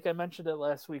I mentioned it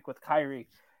last week with Kyrie.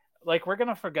 Like, we're going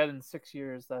to forget in 6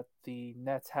 years that the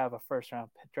Nets have a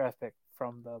first-round draft pick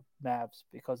from the Mavs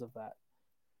because of that.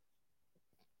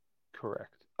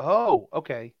 Correct. Oh,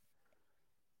 okay.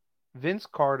 Vince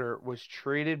Carter was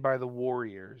traded by the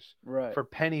Warriors for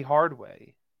Penny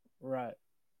Hardaway. Right.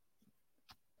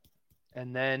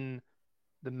 And then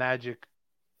the Magic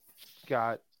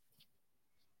got...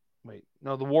 the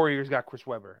Warriors got Chris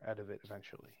Webber out of it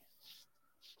eventually.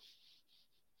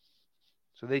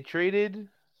 So they traded...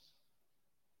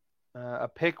 a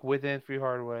pick with Anthony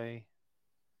Hardaway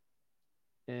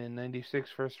in 96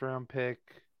 first-round pick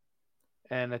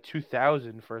and a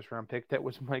 2000 first-round pick that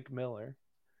was Mike Miller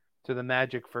to the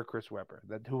Magic for Chris Webber,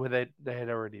 who they had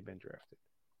already been drafted.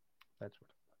 That's what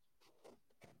it was.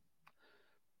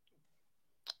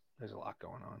 There's a lot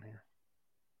going on here.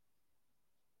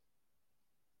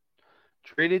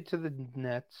 Traded to the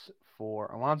Nets for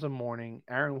Alonzo Mourning,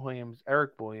 Aaron Williams,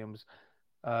 Eric Williams,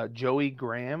 Joey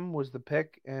Graham was the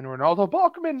pick, and Ronaldo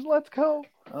Balkman. Let's go.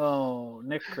 Oh,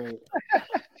 Nick Craig.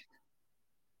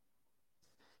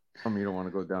 You don't want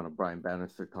to go down a Brian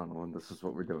Bannister tunnel, and this is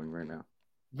what we're doing right now.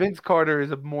 Vince Carter is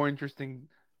a more interesting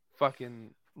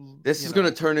fucking This is going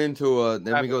to turn into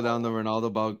then we go down the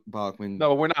Ronaldo Bachman.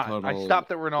 No, we're not. tunnel. I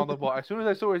stopped at Ronaldo Ball. As soon as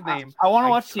I saw his name, I want to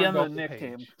watch the turned end of off the Nick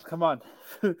game. page. Come on.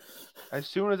 As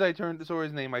soon as I saw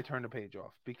his name, I turned the page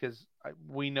off because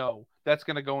we know that's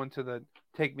going to go into the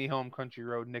Take Me Home Country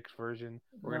Road Knicks version.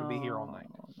 We're going to be here all night.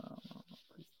 No.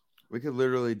 We could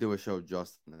literally do a show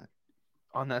just on that.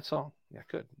 On that song. Yeah,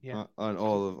 good. Yeah. On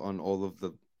all of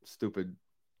the stupid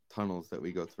tunnels that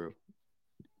we go through.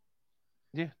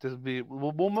 Yeah,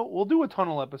 we'll do a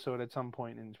tunnel episode at some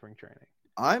point in spring training.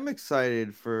 I'm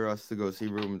excited for us to go see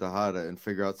Ruben Tejada and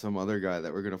figure out some other guy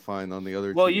that we're gonna find on the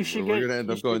other team. You should we're gonna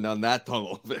end up going down that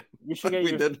tunnel. You should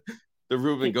we did the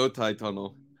Ruben Gotye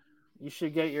tunnel. You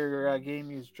should get your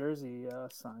game used jersey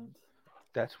signed.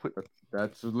 That's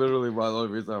literally the only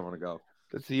reason I want to go.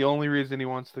 That's the only reason he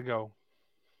wants to go.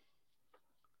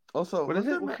 Also,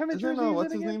 what kind of jersey?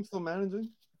 What's his name still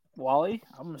managing? Wally?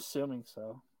 I'm assuming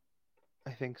so.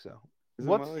 I think so.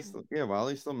 Wally's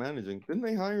still managing. Didn't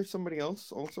they hire somebody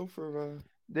else also for?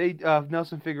 They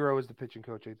Nelson Figueroa is the pitching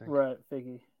coach, I think. Right,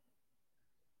 Figgy.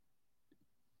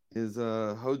 Is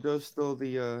Hojo still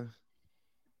the?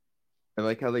 I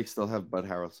like how they still have Bud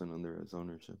Harrelson under his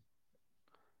ownership.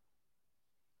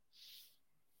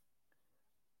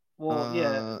 Well,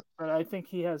 yeah, but I think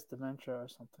he has dementia or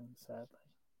something. Sadly,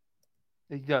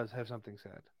 he does have something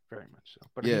sad, very much so.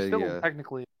 But he's still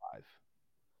technically alive.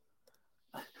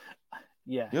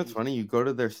 Yeah. You know what's funny? You go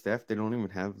to their staff; they don't even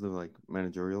have the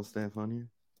managerial staff on here.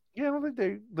 Yeah, I don't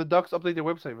think the Ducks update their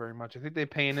website very much. I think they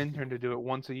pay an intern to do it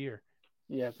once a year.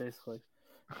 Yeah, basically.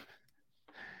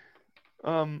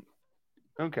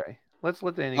 Okay. Let's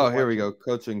let Danny. Oh, here we go.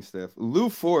 Coaching staff. Lou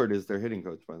Ford is their hitting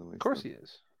coach, by the way. Of course he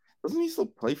is. Doesn't he still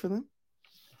play for them?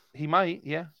 He might,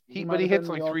 yeah. But he hits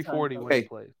like 340 when he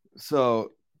plays.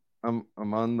 So I'm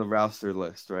on the roster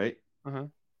list, right?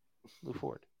 Lou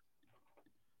Ford.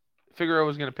 Figueroa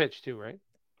was going to pitch too, right?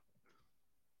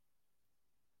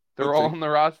 They're all on the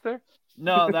roster?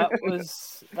 No, that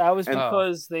was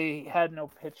because they had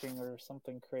no pitching or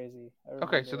something crazy.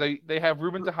 Okay, so they have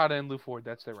Ruben Tejada and Lou Ford.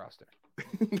 That's their roster.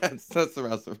 that's the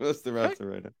roster. That's the roster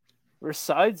right now.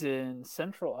 Resides in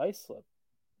Central Islip.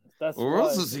 Where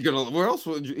else is he gonna? Where else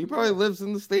would he probably lives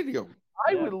in the stadium?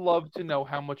 I would love to know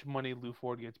how much money Lou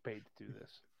Ford gets paid to do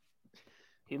this.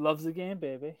 He loves the game,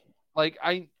 baby.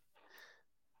 I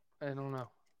don't know.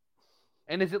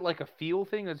 And is it like a feel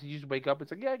thing? Does he just wake up?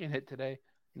 It's like, yeah, I can hit today.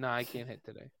 No, I can't hit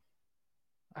today.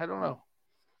 I don't know.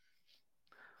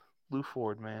 Lou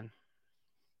Ford, man.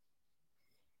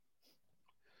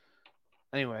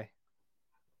 Anyway,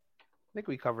 I think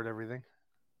we covered everything.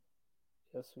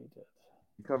 Yes, we did.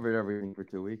 We covered everything for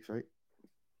 2 weeks, right?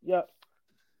 Yep.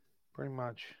 Pretty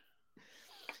much.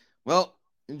 Well,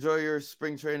 enjoy your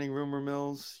spring training rumor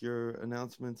mills, your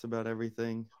announcements about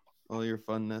everything, all your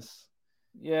funness.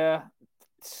 Yeah.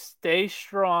 Stay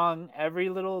strong. Every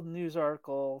little news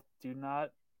article. Do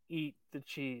not eat the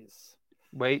cheese.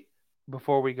 Wait,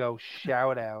 before we go,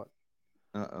 shout out.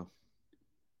 Uh-oh.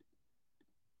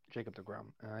 Jacob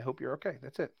deGrom. And I hope you're okay.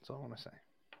 That's it. That's all I want to say.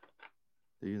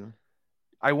 Do you know?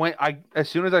 As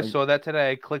soon as I saw that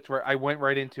today, I went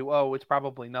right into, it's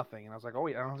probably nothing. And I was like, oh,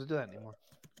 wait, I don't have to do that anymore.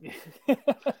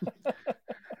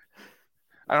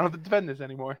 I don't have to defend this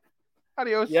anymore.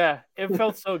 Adios. Yeah, it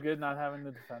felt so good not having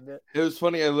to defend it. It was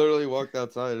funny. I literally walked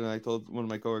outside and I told one of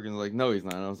my coworkers, like, no, he's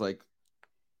not. And I was like,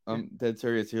 I'm dead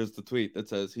serious. Here's the tweet that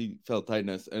says he felt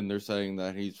tightness and they're saying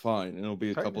that he's fine. And it'll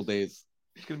be a couple days.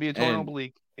 It's going to be a torn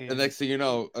oblique. The next thing you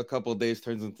know, a couple of days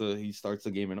turns into he starts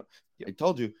the game. And I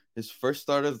told you, his first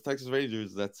start as the Texas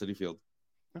Rangers is at Citi Field.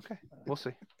 Okay, we'll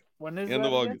see. When is End that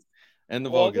of again? August. End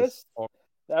of August.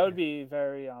 That would be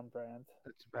very on brand.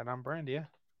 That's about on brand, yeah.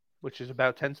 Which is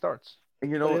about 10 starts.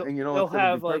 And you know, he'll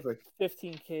have like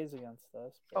 15 Ks against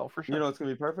us. Oh, for sure. You know it's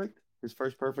gonna be perfect. His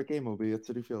first perfect game will be at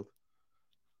Citi Field.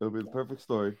 It'll be the perfect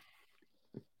story.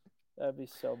 That'd be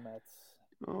so Mets.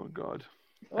 Oh God.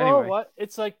 Anyway. What?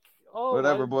 It's like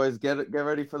whatever, boys. Get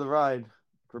ready for the ride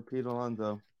for Pete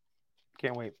Alonso.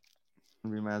 Can't wait.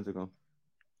 It'll be magical.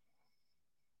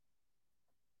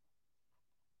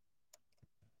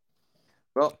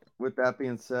 Well, with that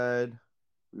being said,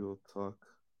 we will talk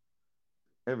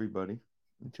everybody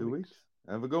in 2 weeks.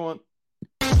 Have a good one.